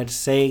Betfred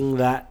saying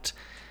that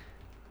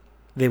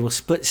they will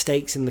split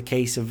stakes in the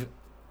case of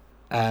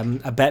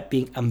a bet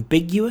being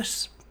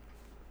ambiguous,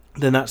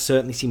 then that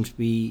certainly seems to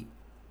be,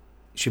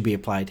 should be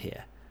applied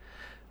here.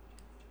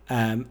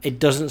 It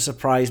doesn't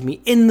surprise me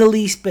in the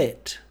least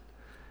bit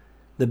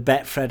that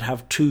Betfred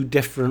have 2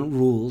 different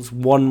rules,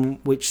 one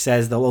which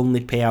says they'll only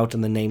pay out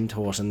on the named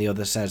horse and the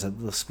other says that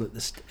they'll split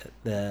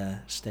the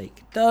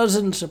stake.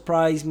 Doesn't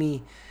surprise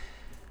me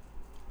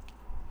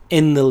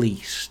in the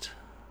least,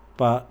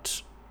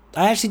 but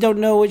I actually don't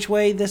know which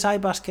way this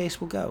IBAS case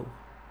will go.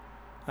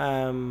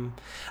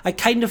 I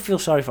kind of feel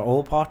sorry for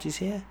all parties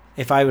here.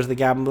 If I was the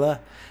gambler,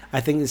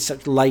 I think it's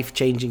such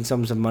life-changing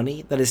sums of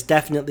money that it's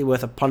definitely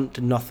worth a punt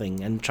to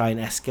nothing and try and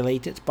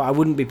escalate it. But I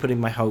wouldn't be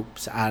putting my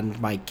hopes and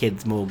my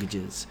kids'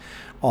 mortgages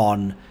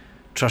on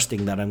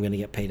trusting that I'm going to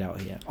get paid out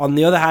here. On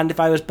the other hand, if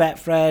I was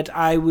Betfred,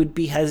 I would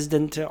be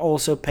hesitant to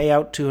also pay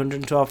out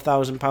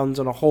 £212,000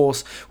 on a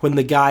horse when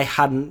the guy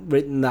hadn't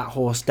written that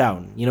horse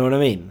down. You know what I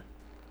mean?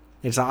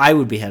 It's like I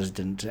would be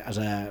hesitant as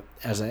a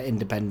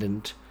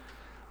independent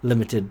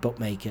limited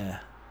bookmaker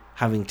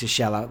having to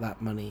shell out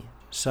that money.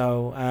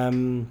 So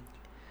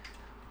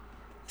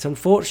it's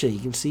unfortunate.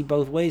 You can see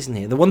both ways in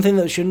here. The one thing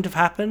that shouldn't have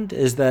happened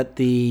is that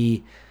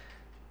the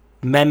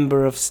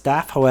member of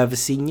staff, however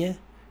senior,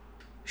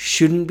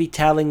 shouldn't be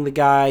telling the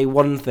guy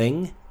one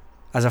thing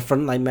as a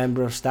frontline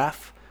member of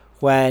staff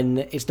when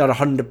it's not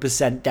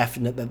 100%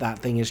 definite that that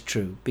thing is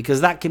true.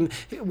 Because that can...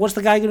 What's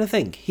the guy going to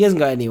think? He hasn't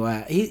got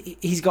anywhere.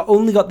 He's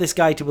only got this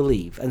guy to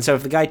believe. And so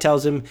if the guy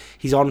tells him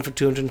he's on for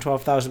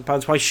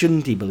 £212,000, why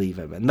shouldn't he believe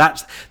him? And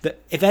that's...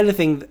 if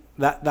anything,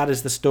 that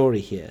is the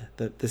story here.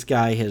 That this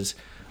guy has...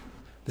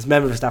 This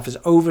member of staff has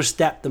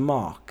overstepped the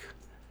mark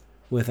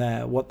with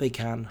what they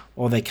can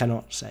or they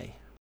cannot say.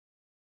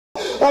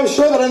 I'm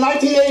sure that in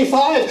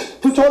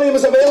 1985, plutonium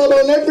was available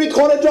in every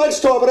corner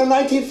drugstore, but in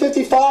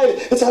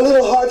 1955, it's a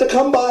little hard to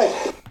come by.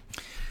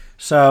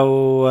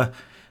 So, a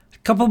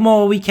couple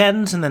more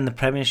weekends and then the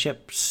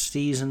Premiership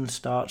season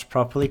starts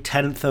properly.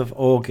 10th of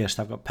August,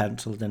 I've got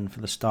penciled in for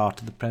the start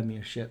of the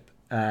Premiership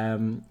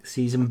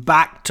season.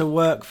 Back to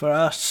work for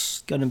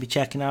us. Going to be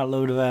checking out a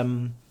load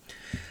of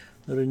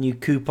new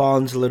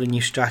coupons, a load of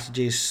new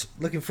strategies.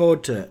 Looking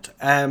forward to it.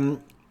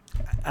 And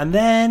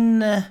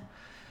then...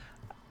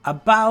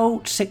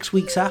 about 6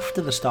 weeks after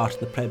the start of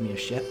the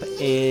Premiership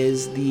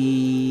is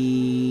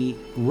the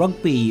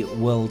Rugby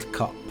World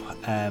Cup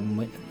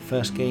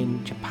first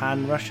game,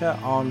 Japan-Russia,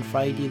 on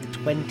Friday the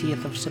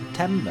 20th of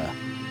September.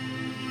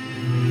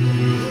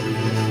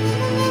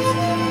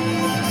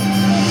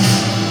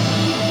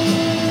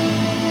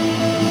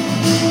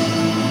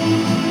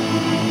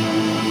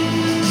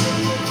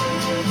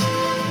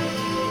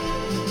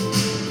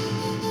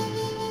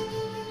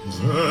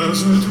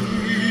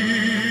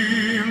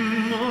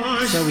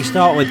 So we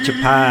start with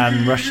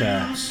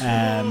Japan-Russia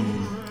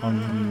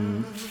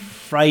on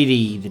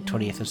Friday the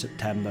 20th of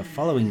September,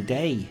 following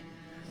day.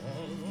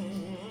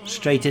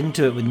 Straight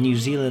into it with New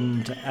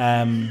Zealand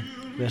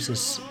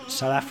versus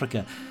South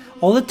Africa.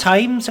 All the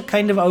times are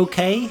kind of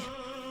okay.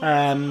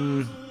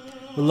 We're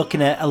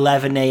looking at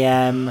 11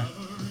 a.m,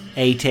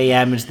 8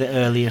 a.m. is the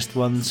earliest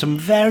ones. Some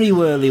very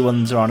early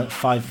ones are on at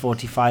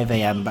 5:45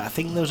 a.m, but I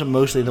think those are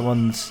mostly the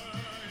ones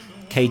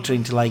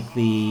catering to like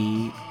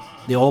the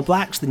All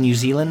Blacks, the New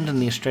Zealand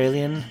and the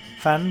Australian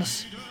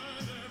fans.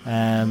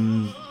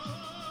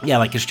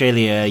 Like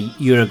Australia,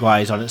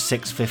 Uruguay is on at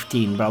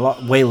 6:15,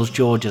 but Wales,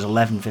 Georgia is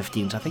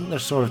 11:15. So I think they're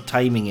sort of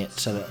timing it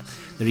so that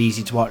they're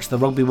easy to watch. The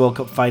Rugby World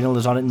Cup final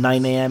is on at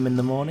 9 a.m. in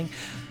the morning.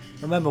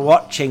 I remember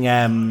watching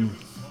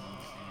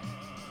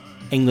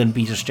England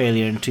beat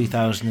Australia in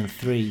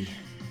 2003,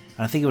 and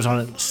I think it was on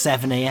at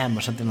 7 a.m.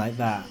 or something like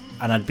that.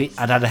 And I'd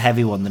had a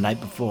heavy one the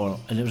night before,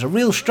 and it was a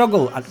real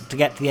struggle to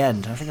get to the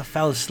end. I think I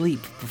fell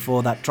asleep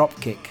before that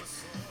drop kick.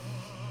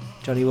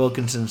 Johnny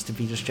Wilkinson's to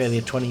beat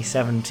Australia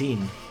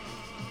 2017.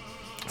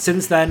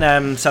 Since then,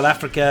 South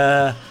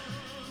Africa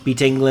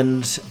beat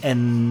England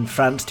in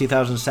France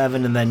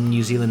 2007, and then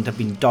New Zealand have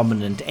been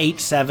dominant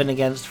 8-7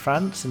 against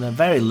France in a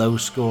very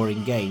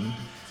low-scoring game.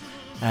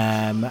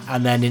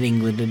 And then in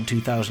England in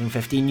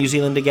 2015, New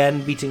Zealand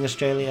again beating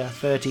Australia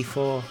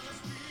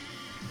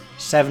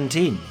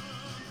 34-17.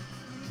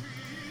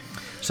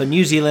 So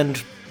New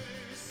Zealand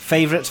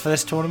favourites for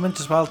this tournament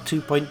as well,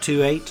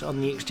 2.28 on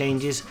the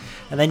exchanges.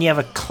 And then you have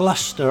a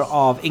cluster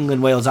of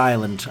England, Wales,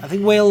 Ireland. I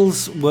think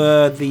Wales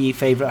were the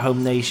favourite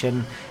home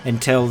nation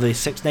until the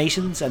Six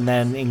Nations, and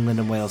then England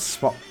and Wales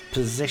swap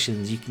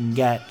positions. You can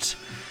get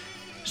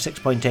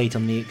 6.8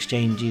 on the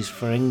exchanges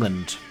for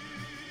England.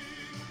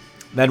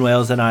 Then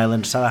Wales, then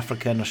Ireland, South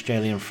Africa and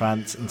Australia and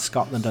France and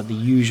Scotland are the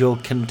usual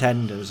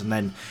contenders, and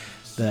then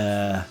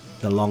the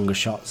longer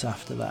shots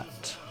after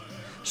that.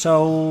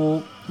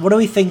 So what are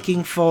we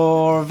thinking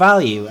for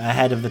value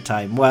ahead of the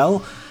time?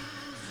 Well,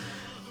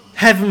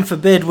 heaven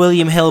forbid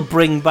William Hill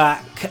bring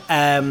back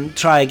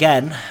Try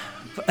Again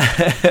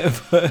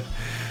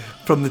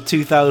from the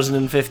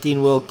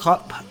 2015 World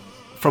Cup,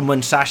 from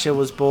when Sasha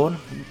was born,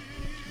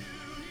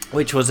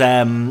 which was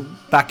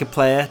backup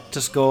player to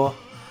score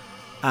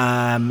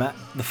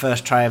the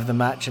first try of the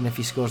match, and if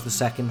he scores the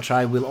second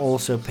try, we'll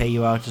also pay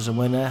you out as a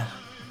winner.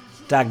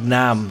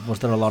 Dagnam, was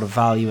there a lot of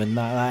value in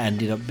that? That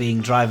ended up being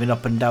driving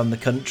up and down the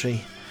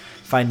country,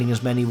 finding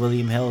as many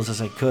William Hills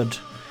as I could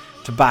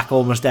to back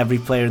almost every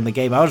player in the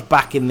game. I was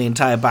backing the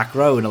entire back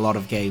row in a lot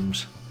of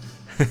games.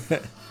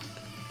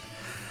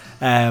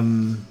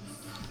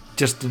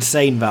 Just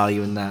insane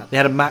value in that. They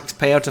had a max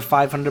payout of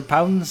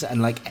 £500,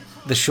 and like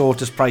the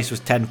shortest price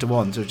was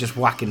 10-1, so it was just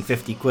whacking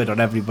 50 quid on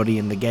everybody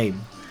in the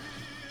game.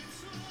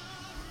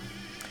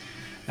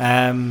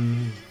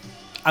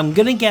 I'm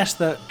going to guess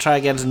that Try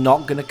Again's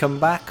not going to come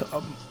back.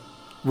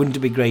 Wouldn't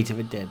it be great if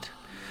it did?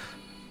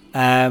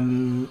 A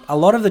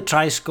lot of the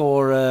try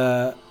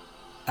scorer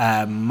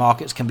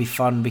markets can be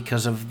fun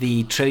because of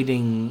the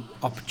trading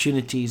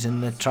opportunities in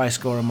the try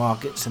scorer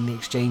markets and the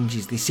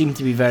exchanges. They seem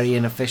to be very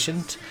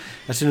inefficient.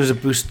 As soon as a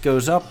boost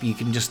goes up, you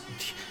can just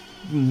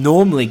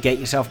normally get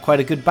yourself quite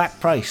a good back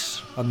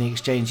price on the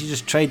exchange. You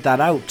just trade that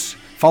out.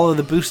 Follow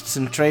the boosts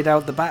and trade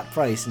out the back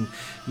price, and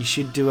you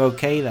should do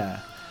okay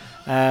there.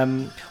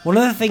 One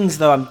of the things,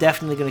 though, I'm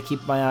definitely going to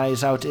keep my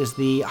eyes out is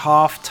the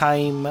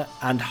half-time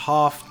and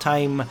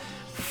half-time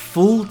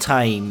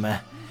full-time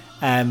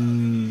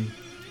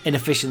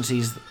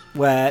inefficiencies,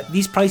 where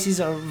these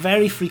prices are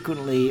very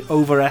frequently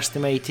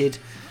overestimated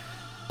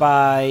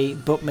by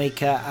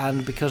bookmaker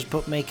and because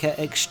bookmaker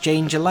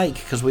exchange alike,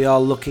 because we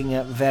are looking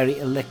at very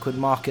illiquid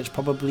markets,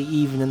 probably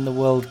even in the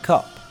World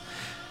Cup.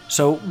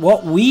 So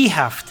what we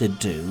have to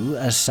do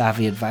as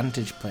savvy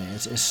advantage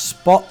players is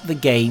spot the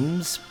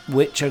games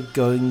which are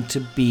going to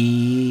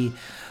be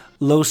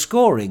low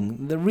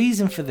scoring. The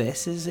reason for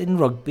this is in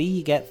rugby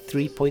you get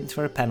 3 points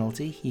for a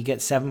penalty, you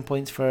get 7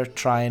 points for a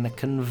try and a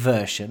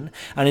conversion,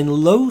 and in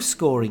low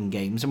scoring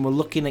games, and we're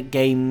looking at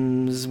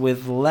games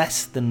with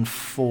less than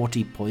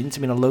 40 points,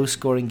 I mean a low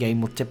scoring game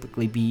will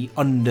typically be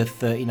under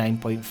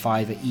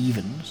 39.5 at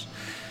evens.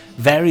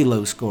 Very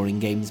low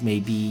scoring games may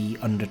be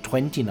under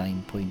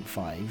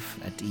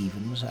 29.5 at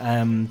evens.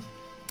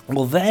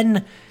 Well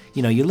then,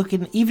 you're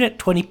looking, even at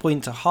 20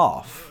 points a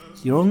half,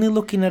 you're only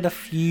looking at a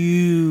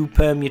few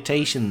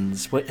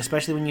permutations,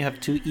 especially when you have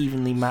two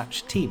evenly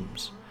matched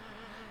teams.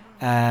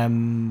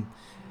 You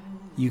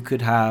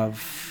could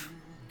have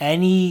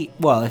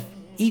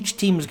each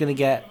team is going to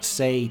get,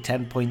 say,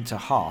 10 points a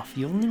half,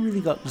 you only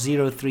really got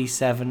 0, 3,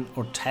 7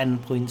 or 10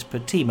 points per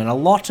team. And a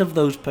lot of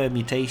those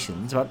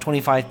permutations, about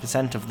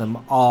 25% of them,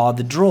 are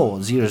the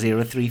draw. 0,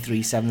 0, 3,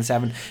 3, 7,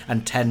 7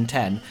 and 10,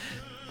 10.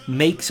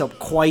 Makes up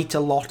quite a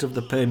lot of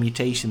the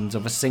permutations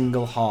of a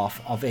single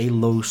half of a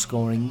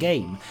low-scoring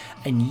game.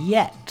 And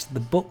yet,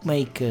 the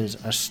bookmakers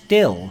are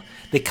still...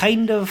 They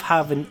kind of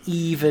have an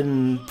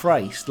even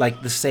price,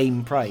 like the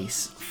same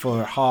price,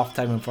 for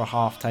half-time and for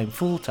half-time,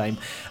 full-time,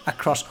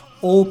 across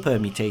all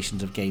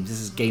permutations of games. This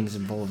is games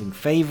involving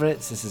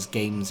favourites, this is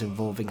games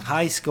involving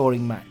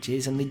high-scoring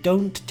matches, and they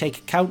don't take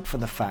account for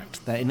the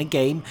fact that in a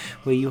game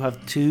where you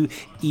have two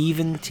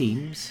even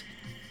teams...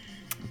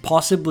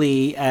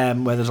 possibly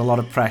where there's a lot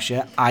of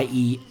pressure,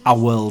 i.e. a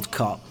World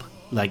Cup,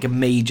 like a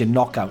major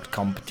knockout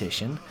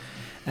competition.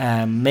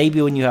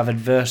 Maybe when you have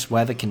adverse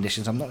weather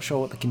conditions, I'm not sure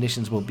what the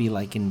conditions will be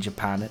like in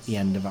Japan at the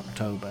end of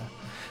October.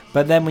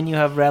 But then when you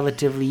have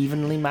relatively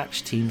evenly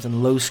matched teams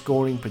and low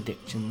scoring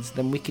predictions,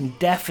 then we can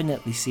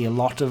definitely see a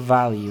lot of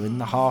value in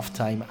the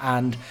halftime.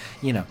 And,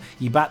 you know,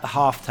 you bat the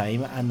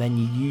halftime and then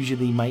you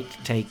usually might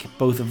take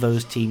both of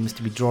those teams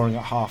to be drawing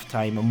at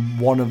halftime and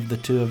one of the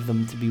two of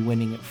them to be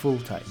winning at full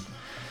time.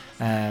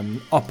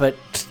 Up at,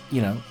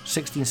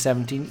 16,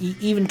 17,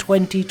 even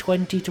 20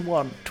 to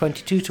 1,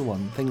 22 to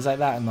 1, things like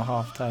that in the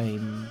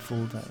half-time,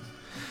 full-time.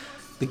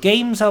 The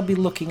games I'll be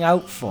looking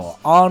out for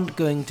aren't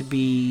going to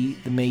be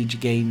the major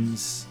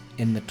games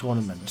in the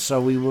tournament. So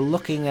we were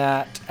looking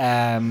at,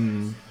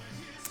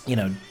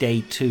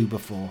 day 2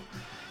 before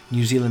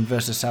New Zealand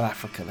versus South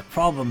Africa. The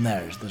problem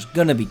there is there's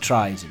going to be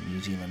tries in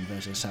New Zealand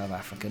versus South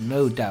Africa,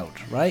 no doubt,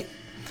 right?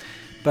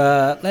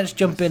 But let's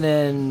jump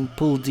in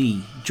Pool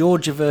D.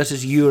 Georgia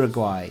versus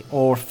Uruguay,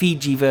 or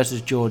Fiji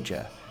versus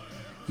Georgia.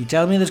 You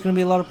tell me there's going to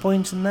be a lot of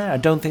points in there? I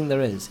don't think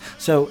there is.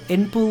 So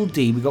in Pool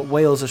D, we've got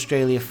Wales,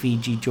 Australia,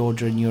 Fiji,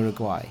 Georgia and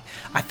Uruguay.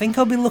 I think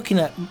I'll be looking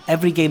at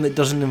every game that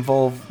doesn't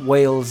involve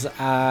Wales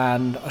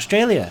and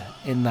Australia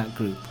in that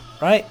group,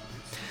 right?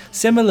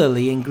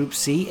 Similarly, in Group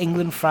C,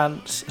 England,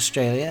 France,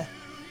 Australia,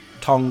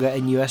 Tonga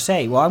and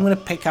USA. Well, I'm going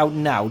to pick out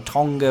now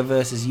Tonga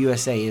versus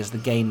USA is the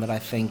game that I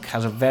think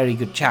has a very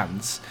good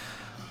chance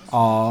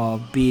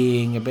of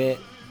being a bit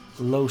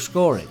low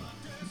scoring.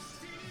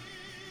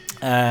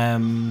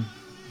 Let's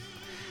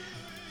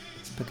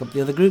pick up the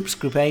other groups.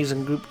 Group A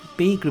and Group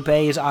B. Group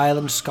A is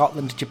Ireland,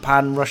 Scotland,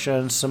 Japan, Russia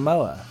and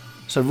Samoa.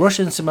 So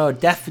Russia and Samoa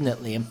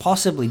definitely, and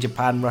possibly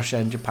Japan, Russia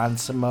and Japan,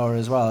 Samoa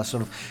as well, are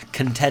sort of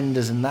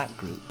contenders in that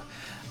group.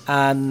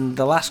 And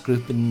the last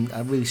group, in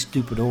a really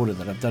stupid order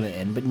that I've done it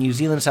in, but New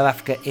Zealand, South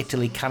Africa,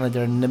 Italy,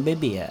 Canada and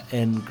Namibia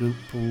in Group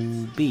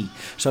Pool B.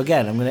 So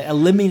again, I'm going to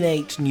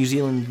eliminate New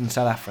Zealand and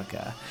South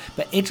Africa,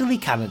 but Italy,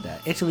 Canada,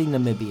 Italy,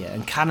 Namibia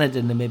and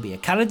Canada, Namibia.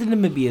 Canada,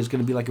 Namibia is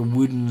going to be like a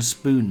wooden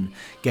spoon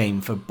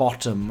game for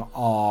bottom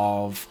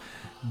of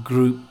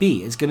Group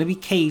B. It's going to be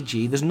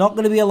cagey. There's not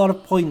going to be a lot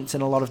of points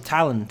and a lot of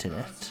talent in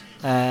it.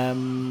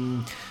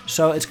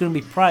 So it's going to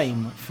be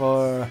prime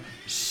for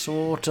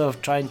sort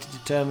of trying to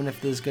determine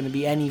if there's going to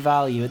be any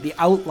value at the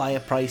outlier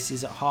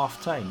prices at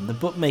half time. The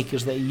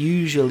bookmakers that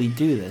usually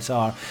do this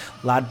are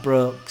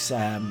Ladbrokes,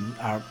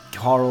 are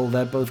Coral.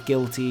 They're both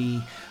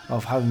guilty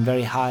of having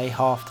very high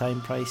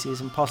half-time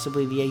prices, and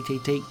possibly the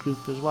 888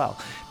 group as well.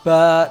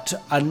 But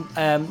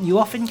you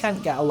often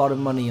can't get a lot of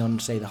money on,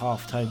 say, the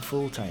half-time,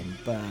 full-time.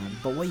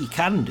 But what you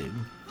can do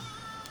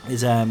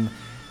is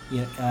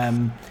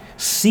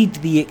seed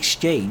the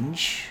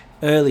exchange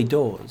early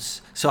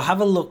doors. So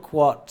have a look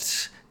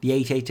what the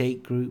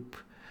 888 group,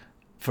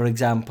 for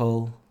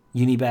example,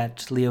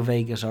 Unibet, Leo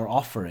Vegas are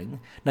offering.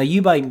 Now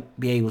you might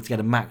be able to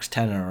get a max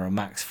tenner or a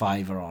max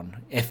fiver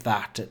on, if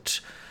that, at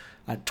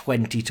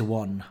 20 to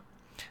 1.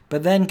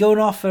 But then go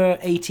and offer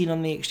 18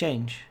 on the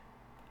exchange.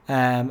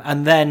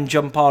 And then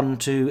jump on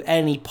to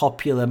any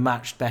popular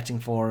matched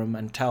betting forum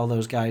and tell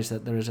those guys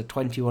that there is a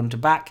 21 to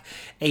back,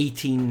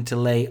 18 to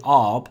lay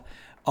arb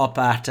up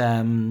at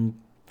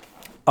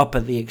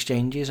the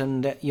exchanges,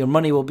 and your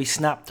money will be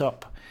snapped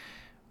up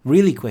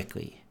really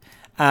quickly.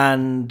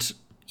 And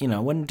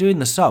when doing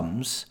the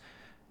sums,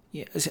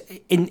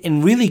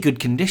 in really good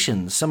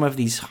conditions, some of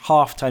these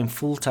half-time,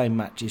 full-time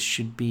matches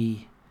should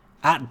be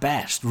at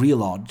best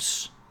real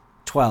odds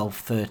 12,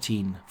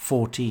 13,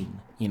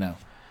 14.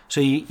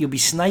 So you'll be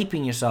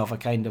sniping yourself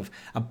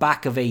a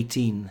back of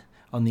 18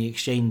 on the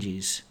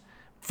exchanges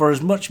for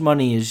as much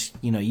money as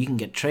you can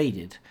get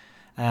traded.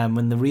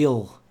 When the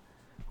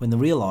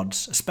real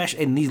odds,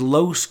 especially in these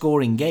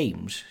low-scoring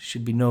games,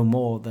 should be no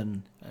more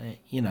than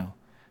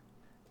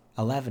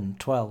 11,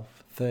 12,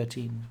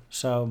 13.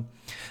 So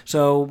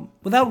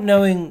without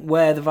knowing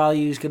where the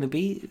value is going to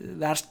be,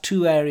 that's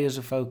two areas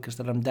of focus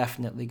that I'm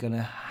definitely going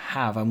to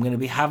have. I'm going to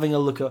be having a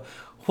look at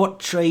what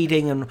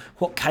trading and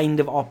what kind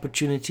of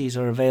opportunities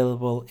are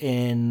available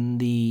in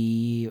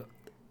the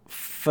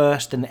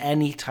first and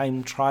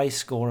anytime try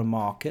scorer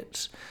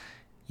markets,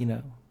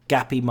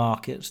 gappy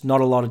markets, not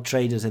a lot of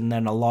traders in there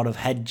and a lot of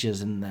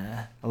hedgers in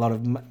there, a lot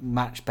of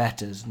match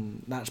bettors,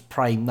 and that's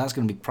prime. That's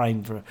going to be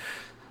prime for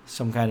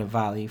some kind of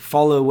value.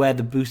 Follow where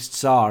the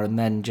boosts are, and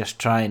then just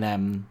try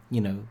and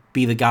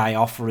be the guy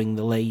offering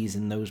the lays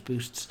in those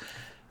boosts,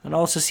 and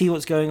also see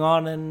what's going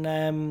on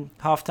in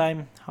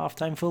half-time,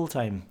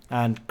 full-time,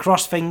 and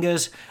cross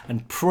fingers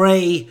and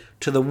pray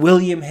to the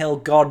William Hill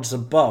gods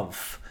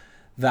above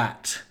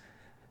that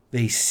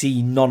they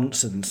see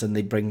nonsense and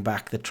they bring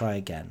back the try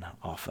again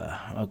offer.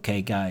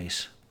 Okay,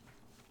 guys,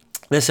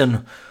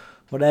 listen,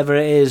 whatever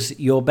it is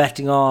you're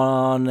betting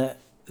on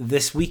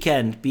this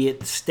weekend, be it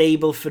the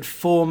Stableford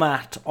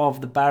format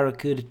of the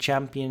Barracuda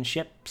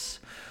Championships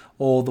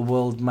or the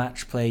World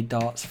Match Play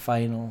Darts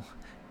Final,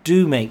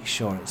 do make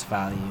sure it's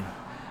value.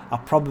 I'll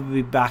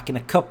probably be back in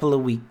a couple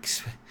of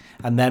weeks,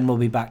 and then we'll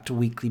be back to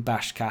weekly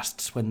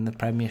BashCasts when the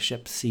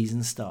Premiership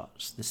season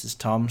starts. This is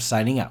Tom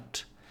signing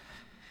out.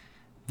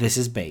 This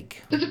is big.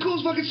 That's the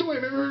coolest fucking story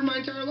I've ever heard in my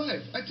entire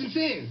life. That's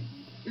insane.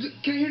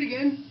 Can I hear it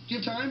again? Do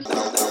you have time?